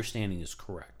my understanding is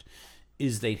correct,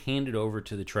 is they'd hand it over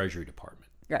to the Treasury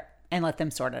Department. Right. And let them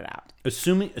sort it out.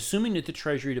 Assuming that the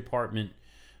Treasury Department,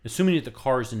 assuming that the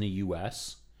car's in the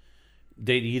U.S.,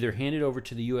 they'd either hand it over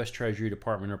to the U.S. Treasury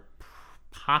Department or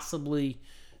possibly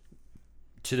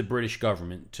to the British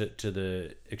government, to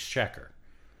the Exchequer.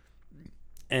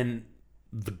 And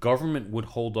the government would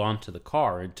hold on to the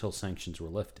car until sanctions were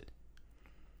lifted.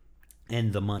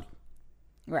 And the money.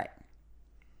 Right.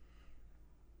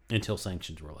 Until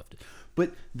sanctions were lifted.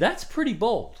 But that's pretty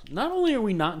bold. Not only are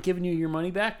we not giving you your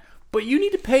money back, but you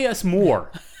need to pay us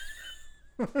more.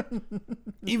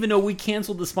 Even though we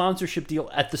canceled the sponsorship deal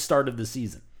at the start of the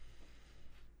season.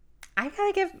 I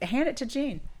gotta hand it to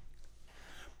Gene.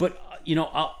 But,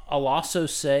 I'll also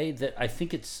say that I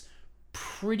think it's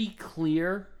pretty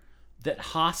clear that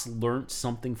Haas learned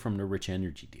something from the Rich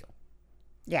Energy deal.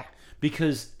 Yeah.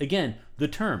 Because, again, the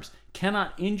terms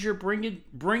cannot injure,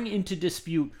 bring into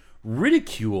dispute,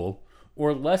 ridicule,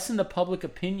 or lessen the public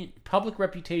opinion, public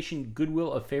reputation,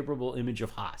 goodwill, a favorable image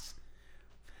of Haas.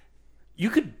 You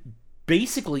could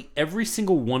basically every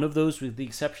single one of those, with the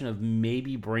exception of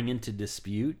maybe bring into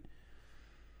dispute,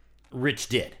 Rich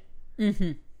did.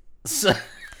 Mm-hmm. So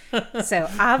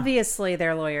obviously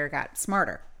their lawyer got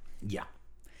smarter. Yeah.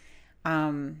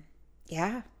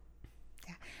 Yeah.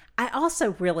 I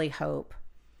also really hope,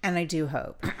 and I do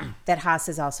hope, that Haas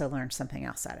has also learned something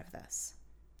else out of this.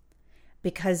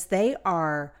 Because they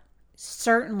are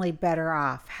certainly better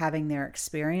off having their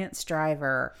experienced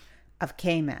driver of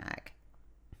K-Mag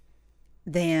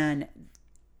and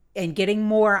getting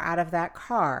more out of that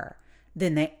car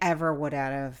than they ever would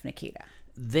out of Nikita.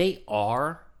 They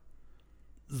are.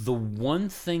 The one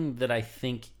thing that I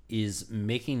think is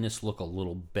making this look a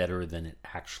little better than it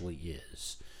actually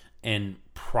is, and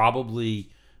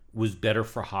probably was better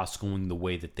for Haas going the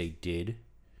way that they did,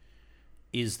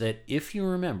 is that if you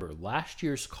remember, last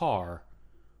year's car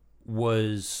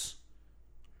was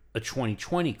a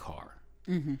 2020 car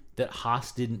that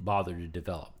Haas didn't bother to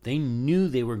develop. They knew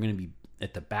they were going to be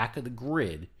at the back of the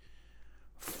grid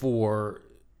for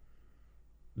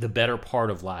the better part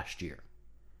of last year.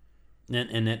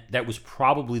 and that was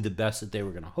probably the best that they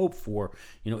were going to hope for.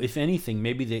 If anything,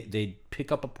 maybe they'd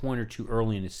pick up a point or two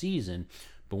early in the season,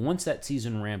 but once that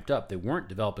season ramped up, they weren't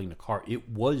developing the car. It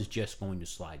was just going to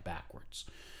slide backwards.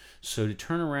 So to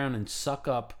turn around and suck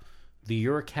up the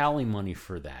Uralkali money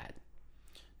for that,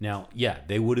 now, yeah,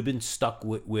 they would have been stuck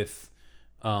with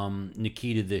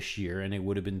Nikita this year, and they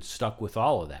would have been stuck with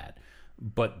all of that.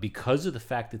 But because of the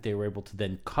fact that they were able to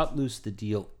then cut loose the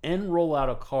deal and roll out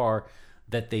a car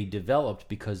that they developed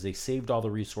because they saved all the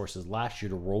resources last year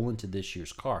to roll into this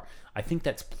year's car, I think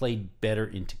that's played better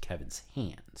into Kevin's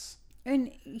hands.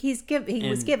 And he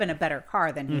was given a better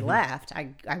car than he left.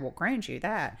 I will grant you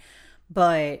that.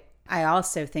 But I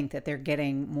also think that they're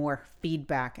getting more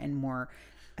feedback and more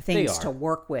things to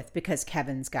work with because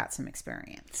Kevin's got some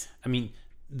experience. I mean,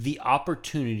 the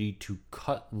opportunity to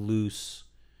cut loose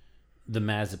the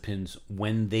Mazepins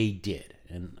when they did,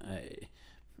 and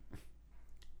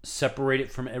separate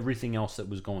it from everything else that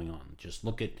was going on. Just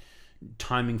look at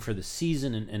timing for the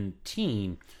season and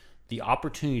team. The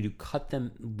opportunity to cut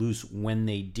them loose when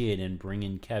they did and bring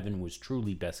in Kevin was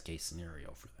truly best case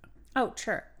scenario for them. Oh,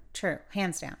 true.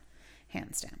 Hands down.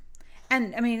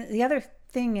 And I mean, the other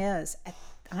thing is,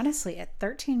 honestly, at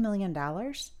 $13 million,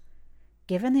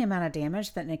 given the amount of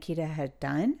damage that Nikita had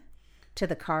done to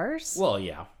the cars. Well,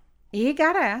 yeah. You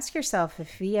got to ask yourself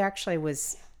if he actually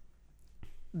was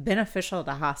beneficial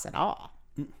to Haas at all.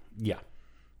 Yeah.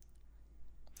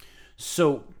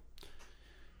 So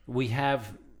we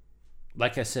have,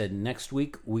 like I said, next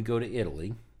week we go to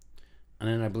Italy. And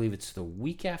then I believe it's the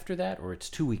week after that, or it's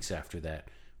 2 weeks after that,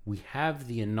 we have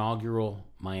the inaugural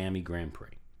Miami Grand Prix.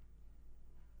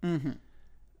 Mm-hmm.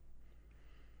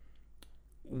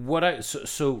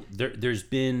 There's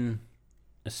been,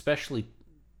 especially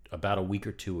about a week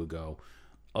or two ago,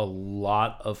 a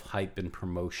lot of hype and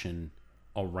promotion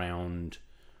around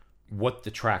what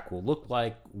the track will look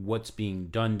like, what's being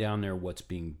done down there, what's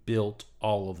being built,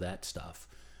 all of that stuff.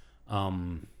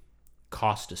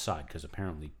 Cost aside, because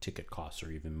apparently ticket costs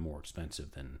are even more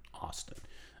expensive than Austin.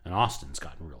 And Austin's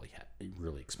gotten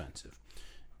really expensive,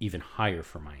 even higher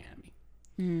for Miami.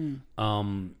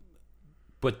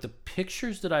 But the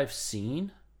pictures that I've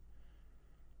seen,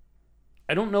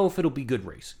 I don't know if it'll be good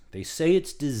racing. They say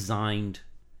it's designed,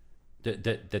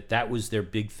 that was their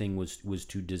big thing, was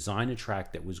to design a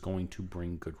track that was going to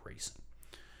bring good racing.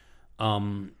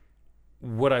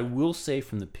 What I will say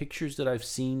from the pictures that I've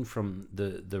seen, from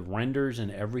the renders and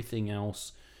everything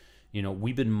else,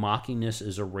 we've been mocking this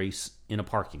as a race in a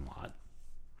parking lot.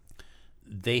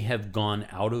 They have gone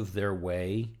out of their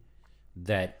way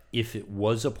that if it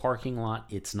was a parking lot,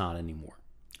 it's not anymore.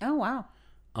 Oh, wow.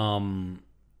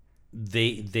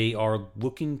 They are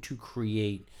looking to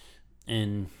create,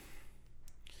 and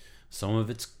some of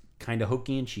it's kind of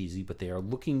hokey and cheesy, but they are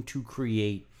looking to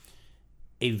create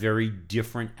a very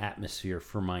different atmosphere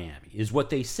for Miami, is what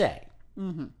they say.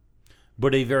 Mm-hmm.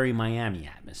 But a very Miami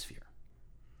atmosphere.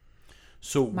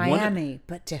 So Miami,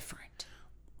 but different.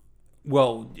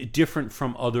 Well, different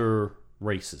from other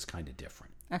races, kind of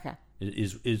different. Okay.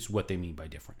 Is what they mean by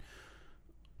different.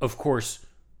 Of course,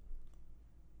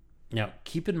 now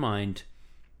keep in mind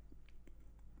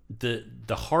the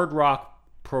Hard Rock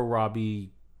Pro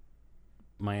Robbie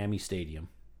Miami Stadium,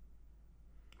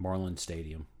 Marlin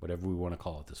Stadium, whatever we want to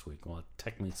call it this week. Well,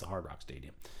 technically it's the Hard Rock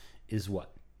Stadium. Is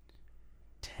what?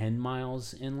 10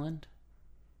 miles inland?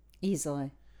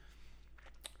 Easily.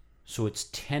 So it's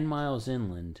 10 miles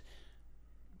inland.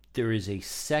 There is a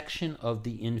section of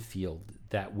the infield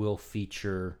that will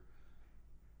feature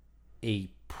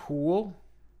a pool,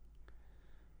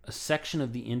 a section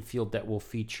of the infield that will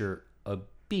feature a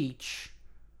beach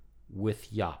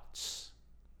with yachts.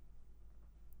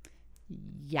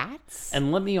 Yachts?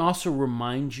 And let me also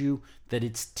remind you that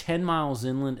it's 10 miles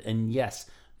inland, and yes,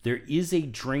 there is a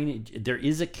drainage, there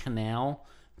is a canal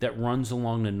that runs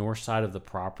along the north side of the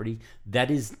property. That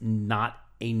is not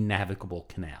a navigable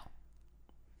canal.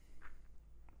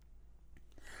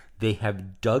 They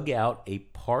have dug out a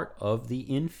part of the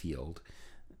infield.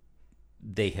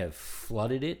 They have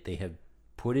flooded it. They have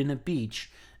put in a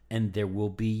beach, and there will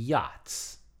be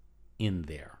yachts in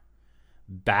there,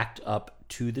 backed up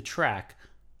to the track,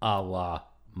 a la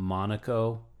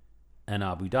Monaco and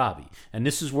Abu Dhabi. And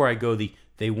this is where I go,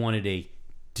 they wanted a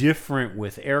different,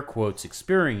 with air quotes,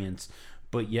 experience,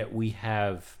 but yet we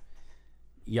have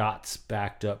yachts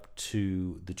backed up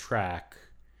to the track,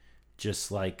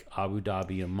 just like Abu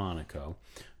Dhabi and Monaco.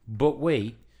 But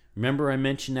wait, remember I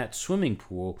mentioned that swimming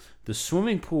pool? The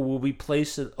swimming pool will be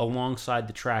placed alongside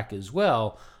the track as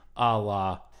well, a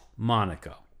la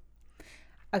Monaco.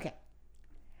 Okay.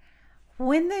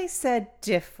 When they said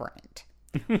different,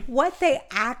 What they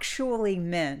actually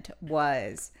meant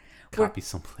was Copy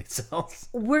someplace else.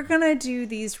 we're going to do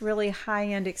these really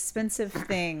high-end expensive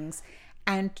things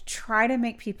and try to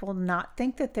make people not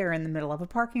think that they're in the middle of a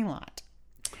parking lot.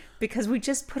 Because we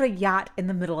just put a yacht in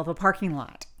the middle of a parking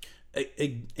lot.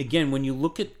 Again, when you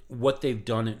look at what they've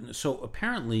done, so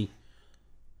apparently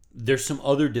there's some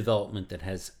other development that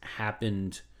has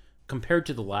happened compared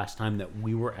to the last time that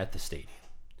we were at the stadium.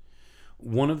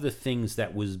 One of the things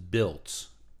that was built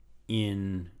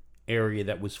in area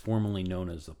that was formerly known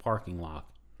as the parking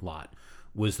lot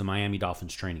was the Miami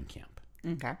Dolphins training camp.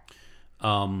 Okay.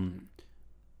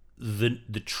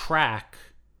 The track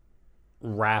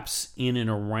wraps in and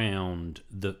around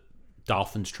the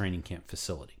Dolphins training camp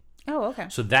facility. Oh, okay.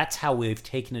 So that's how they've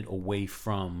taken it away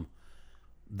from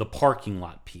the parking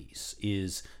lot piece.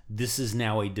 This is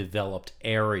now a developed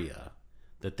area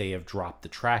that they have dropped the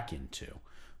track into,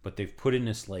 but they've put in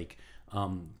this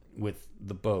with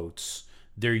the boats.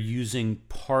 They're using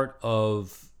part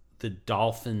of the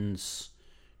Dolphins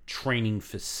training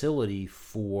facility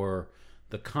for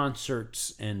the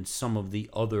concerts and some of the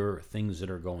other things that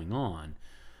are going on.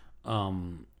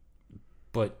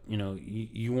 But,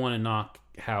 you want to knock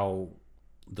how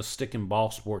the stick and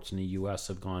ball sports in the U.S.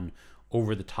 have gone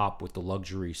over the top with the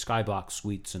luxury skybox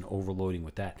suites and overloading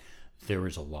with that. There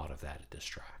is a lot of that at this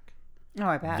track. Oh,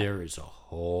 I bet. There is a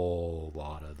whole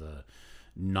lot of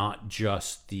not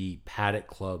just the Paddock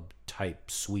Club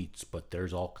type suites, but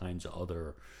there's all kinds of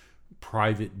other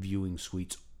private viewing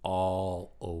suites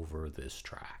all over this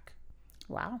track.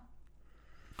 Wow.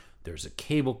 There's a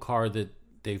cable car that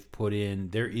they've put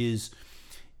in. There is...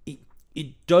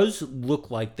 It does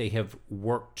look like they have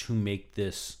worked to make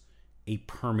this a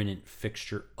permanent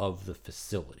fixture of the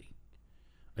facility.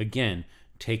 Again,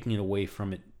 taking it away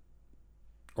from it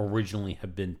originally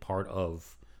had been part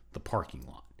of the parking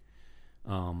lot.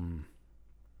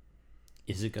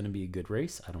 Is it going to be a good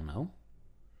race? I don't know.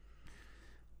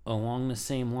 Along the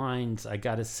same lines, I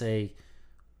got to say,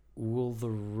 will the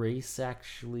race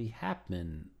actually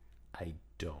happen? I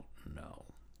don't know.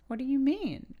 What do you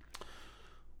mean?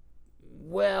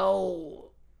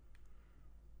 Well,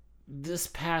 this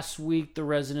past week, the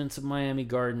residents of Miami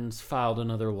Gardens filed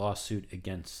another lawsuit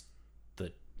against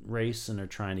the race and are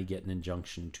trying to get an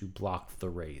injunction to block the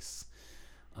race.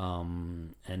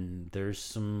 And there's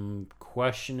some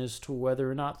question as to whether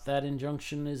or not that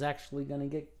injunction is actually going to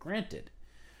get granted,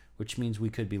 which means we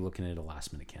could be looking at a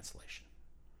last-minute cancellation.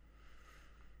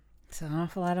 It's an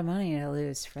awful lot of money to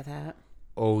lose for that.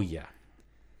 Oh, yeah.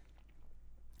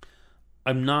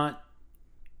 I'm not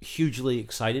hugely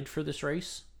excited for this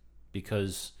race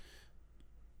because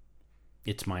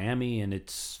it's Miami and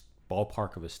it's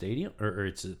ballpark of a stadium, or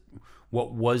it's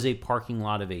what was a parking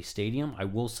lot of a stadium. I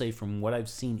will say from what I've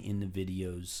seen in the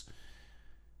videos,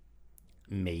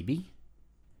 maybe.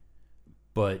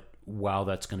 But wow,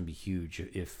 that's going to be huge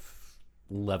if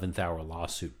 11th hour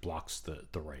lawsuit blocks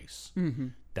the race. Mm-hmm.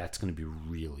 That's going to be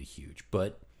really huge.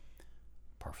 But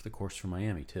par for the course for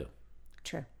Miami too.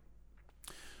 True.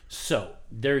 So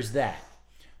there's that.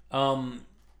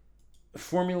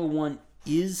 Formula One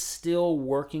is still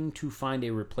working to find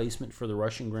a replacement for the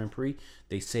Russian Grand Prix.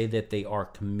 They say that they are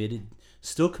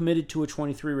still committed to a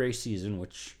 23 race season,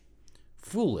 which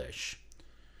foolish.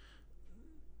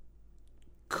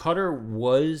 Qatar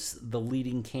was the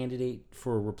leading candidate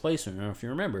for a replacement. Now, if you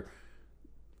remember,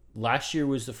 last year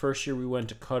was the first year we went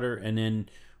to Qatar, and then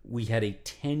we had a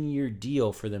 10-year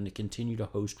deal for them to continue to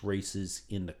host races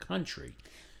in the country.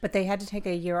 But they had to take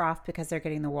a year off because they're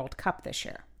getting the World Cup this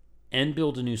year. And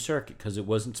build a new circuit because it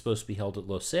wasn't supposed to be held at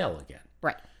Losail again.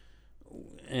 Right.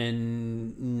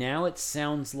 And now it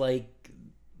sounds like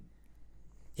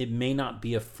it may not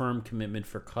be a firm commitment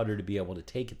for Qatar to be able to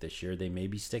take it this year. They may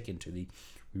be sticking to we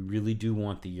really do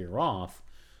want the year off.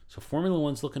 So Formula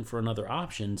One's looking for another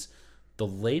options. The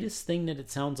latest thing that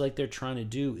it sounds like they're trying to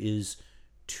do is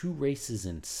 2 races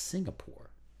in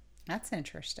Singapore. That's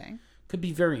interesting. Could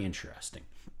be very interesting.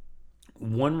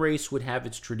 One race would have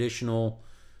its traditional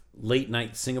late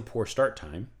night Singapore start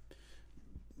time.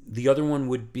 The other one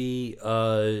would be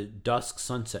a dusk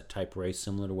sunset type race,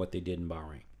 similar to what they did in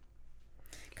Bahrain.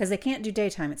 Because they can't do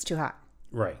daytime, it's too hot.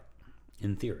 Right,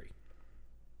 in theory.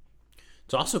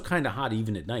 It's also kind of hot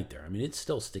even at night there. I mean, it's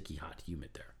still sticky hot,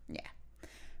 humid there. Yeah.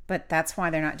 But that's why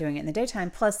they're not doing it in the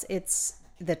daytime. Plus, it's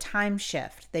the time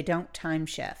shift. They don't time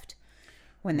shift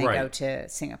when they go to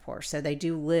Singapore. So they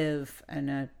do live in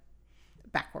a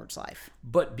backwards life.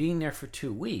 But being there for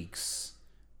 2 weeks,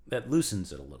 that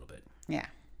loosens it a little bit. Yeah.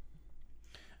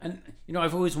 And,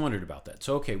 I've always wondered about that.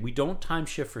 So, okay, we don't time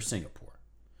shift for Singapore,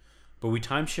 but we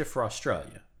time shift for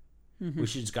Australia.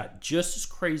 which has got just as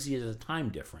crazy as a time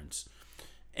difference.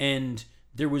 And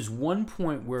there was one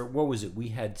point where, what was it? We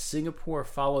had Singapore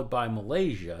followed by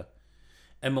Malaysia,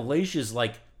 and Malaysia is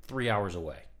like 3 hours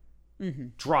away.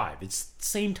 Drive. It's the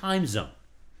same time zone,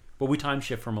 but we time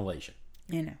shift for Malaysia.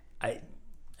 You know. I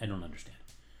don't understand.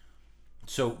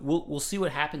 So we'll see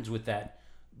what happens with that.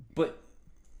 But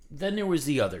then there was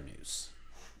the other news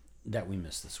that we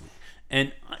missed this week.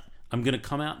 And I'm going to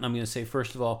come out and I'm going to say,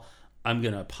 first of all, I'm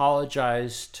going to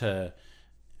apologize to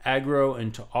Agro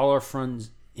and to all our friends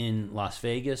in Las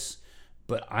Vegas,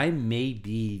 but I may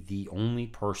be the only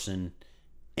person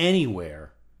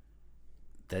anywhere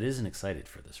that isn't excited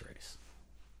for this race.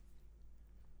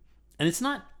 And it's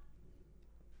not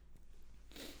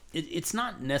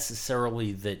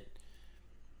necessarily that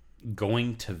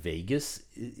going to Vegas,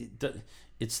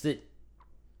 it's that,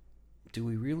 do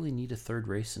we really need a third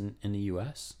race in the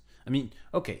U.S.? I mean,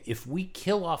 okay, if we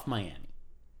kill off Miami,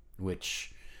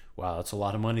 which, wow, that's a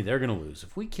lot of money they're going to lose.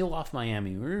 If we kill off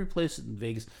Miami and we replace it in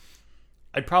Vegas,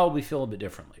 I'd probably feel a bit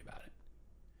differently about it.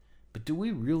 But do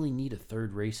we really need a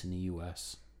third race in the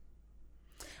U.S.?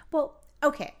 Well,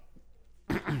 okay.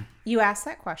 You asked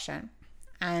that question,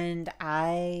 and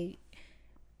I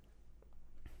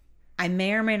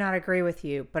may or may not agree with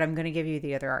you, but I'm going to give you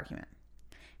the other argument.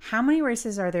 How many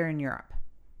races are there in Europe?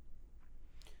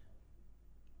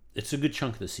 It's a good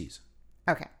chunk of the season.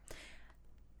 Okay.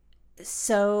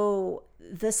 So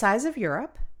the size of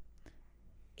Europe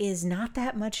is not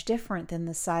that much different than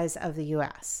the size of the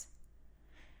U.S.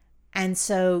 And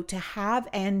so to have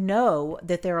and know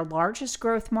that their largest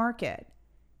growth market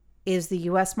is the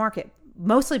U.S. market,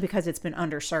 mostly because it's been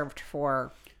underserved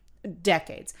for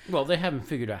decades. Well, they haven't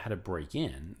figured out how to break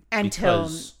in until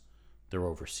because they're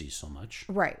overseas so much.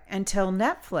 Right. Until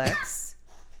Netflix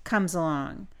comes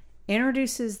along,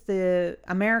 introduces the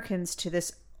Americans to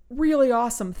this really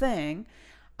awesome thing.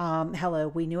 Hello,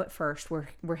 we knew it first. We're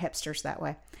hipsters that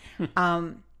way.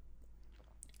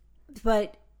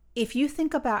 But if you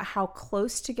think about how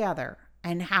close together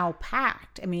and how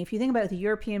packed, I mean, if you think about the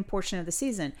European portion of the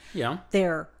season, yeah,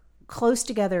 they're close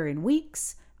together in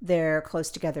weeks. They're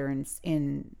close together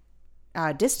in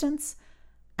distance,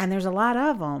 and there's a lot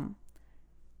of them.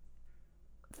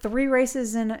 3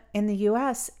 races in the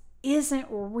U.S. isn't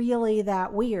really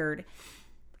that weird.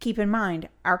 Keep in mind,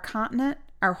 our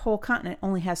whole continent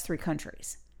only has 3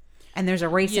 countries, and there's a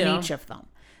race in each of them.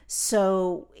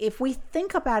 So if we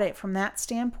think about it from that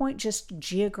standpoint, just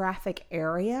geographic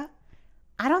area,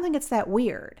 I don't think it's that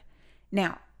weird.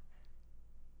 Now,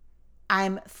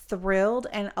 I'm thrilled,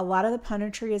 and a lot of the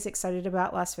punditry is excited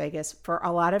about Las Vegas for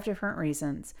a lot of different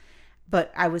reasons.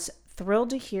 But I was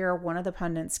thrilled to hear one of the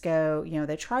pundits go,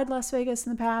 they tried Las Vegas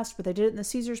in the past, but they did it in the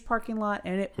Caesars parking lot,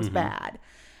 and it was bad.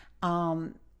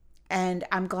 And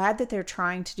I'm glad that they're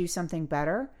trying to do something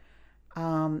better.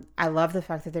 I love the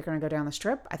fact that they're going to go down the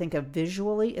Strip. I think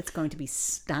visually it's going to be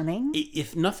stunning.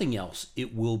 If nothing else,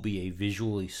 it will be a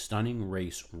visually stunning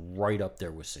race right up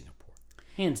there with Singapore.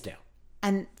 Hands down.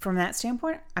 And from that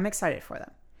standpoint, I'm excited for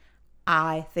them.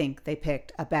 I think they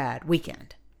picked a bad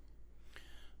weekend.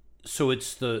 So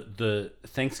it's the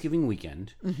Thanksgiving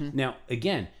weekend. Mm-hmm. Now,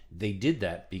 again, they did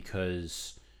that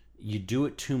because you do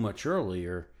it too much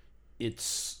earlier,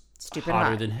 it's stupid hotter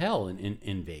hot than hell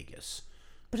in Vegas.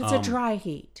 But it's a dry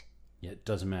heat. Yeah, it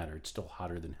doesn't matter. It's still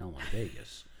hotter than hell in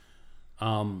Vegas.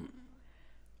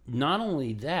 Not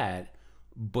only that,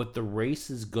 but the race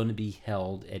is going to be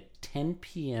held at 10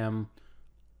 p.m.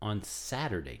 on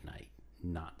Saturday night,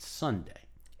 not Sunday.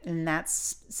 And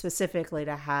that's specifically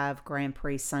to have Grand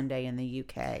Prix Sunday in the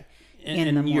UK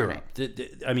in the morning. Europe.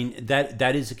 I mean,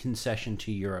 that is a concession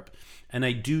to Europe. And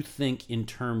I do think in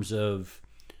terms of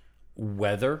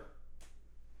weather,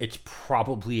 it's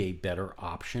probably a better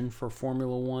option for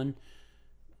Formula One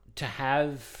to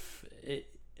have it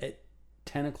at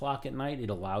 10 o'clock at night. It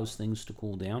allows things to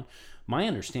cool down. My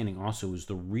understanding also is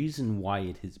the reason why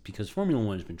it is because Formula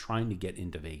One has been trying to get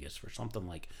into Vegas for something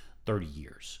like 30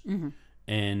 years. Mm-hmm.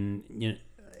 And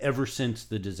ever since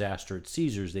the disaster at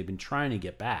Caesars, they've been trying to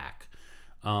get back.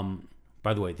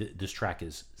 By the way, this track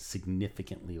is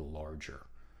significantly larger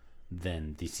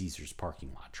than the Caesars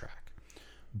parking lot track.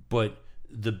 But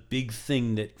the big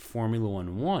thing that Formula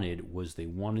One wanted was they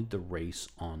wanted the race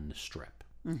on the Strip.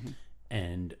 Mm-hmm.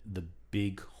 And the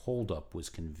big holdup was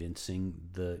convincing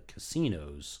the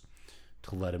casinos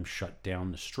to let them shut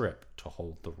down the Strip to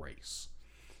hold the race.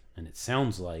 And it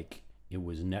sounds like it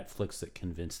was Netflix that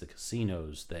convinced the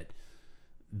casinos that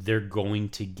they're going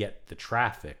to get the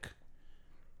traffic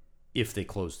if they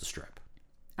close the Strip.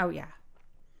 Oh, yeah.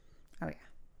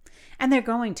 And they're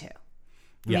going to.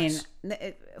 Yes. I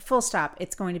mean, full stop.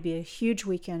 It's going to be a huge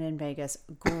weekend in Vegas.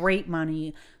 Great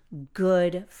money.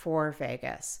 Good for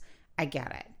Vegas. I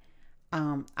get it.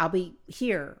 I'll be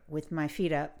here with my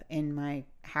feet up in my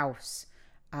house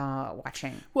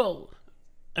watching. Well,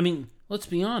 I mean, let's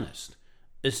be honest.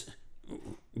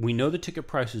 We know the ticket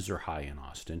prices are high in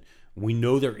Austin. We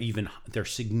know they're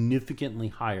significantly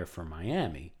higher for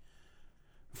Miami.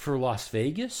 For Las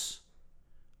Vegas,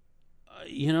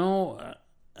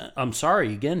 I'm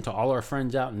sorry again to all our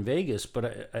friends out in Vegas,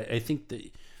 but I think that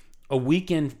a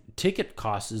weekend ticket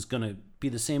cost is going to be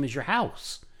the same as your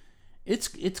house. It's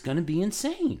going to be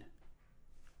insane.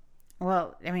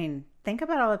 Well, I mean, think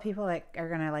about all the people that are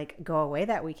going to go away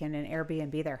that weekend and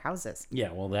Airbnb their houses.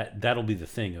 Yeah, well, that'll be the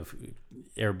thing of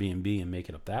Airbnb and make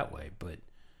it up that way, but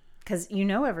because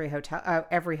every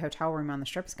hotel room on the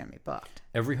Strip is going to be booked.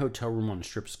 Every hotel room on the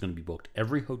Strip is going to be booked.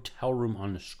 Every hotel room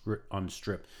on the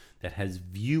Strip that has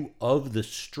view of the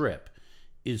Strip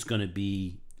is going to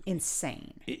be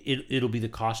insane. It'll be the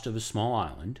cost of a small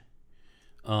island.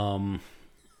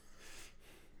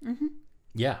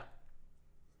 Yeah.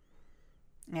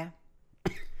 Yeah.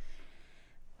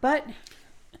 But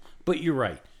you're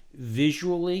right.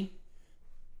 Visually,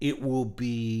 it will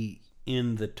be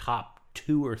in the top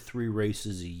 2 or 3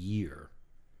 races a year.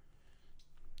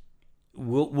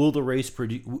 Will the race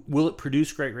produce? Will it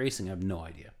produce great racing? I have no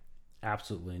idea.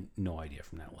 Absolutely no idea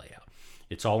from that layout.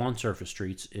 It's all on surface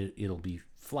streets. It'll be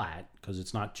flat because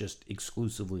it's not just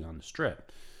exclusively on the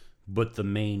Strip, but the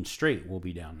main straight will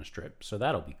be down the Strip, so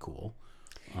that'll be cool.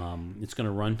 It's going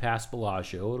to run past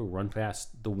Bellagio. It'll run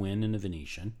past the Wynn and the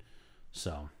Venetian.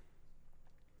 So,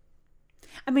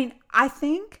 I mean, I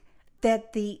think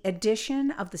that the addition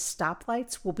of the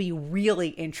stoplights will be really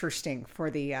interesting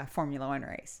for the Formula One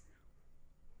race.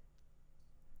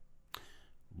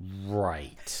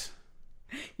 Right.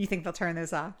 You think they'll turn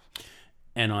those off?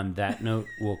 And on that note,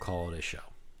 we'll call it a show.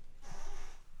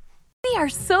 We are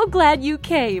so glad you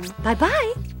came.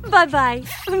 Bye-bye. Bye-bye.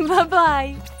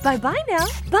 Bye-bye. Bye-bye now.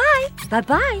 Bye.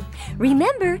 Bye-bye.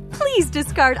 Remember, please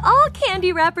discard all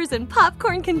candy wrappers and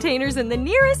popcorn containers in the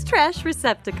nearest trash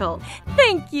receptacle.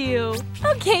 Thank you.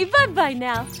 Okay, bye-bye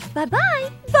now.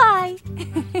 Bye-bye. Bye.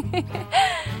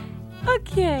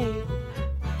 Okay.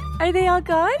 Are they all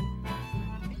gone?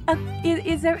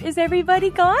 Is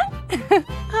everybody gone?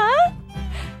 Huh?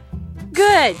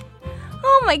 Good.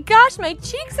 Oh my gosh, my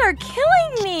cheeks are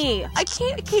killing me. I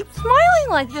can't keep smiling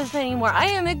like this anymore. I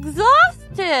am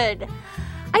exhausted.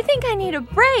 I think I need a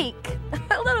break.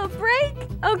 A little break?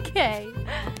 Okay.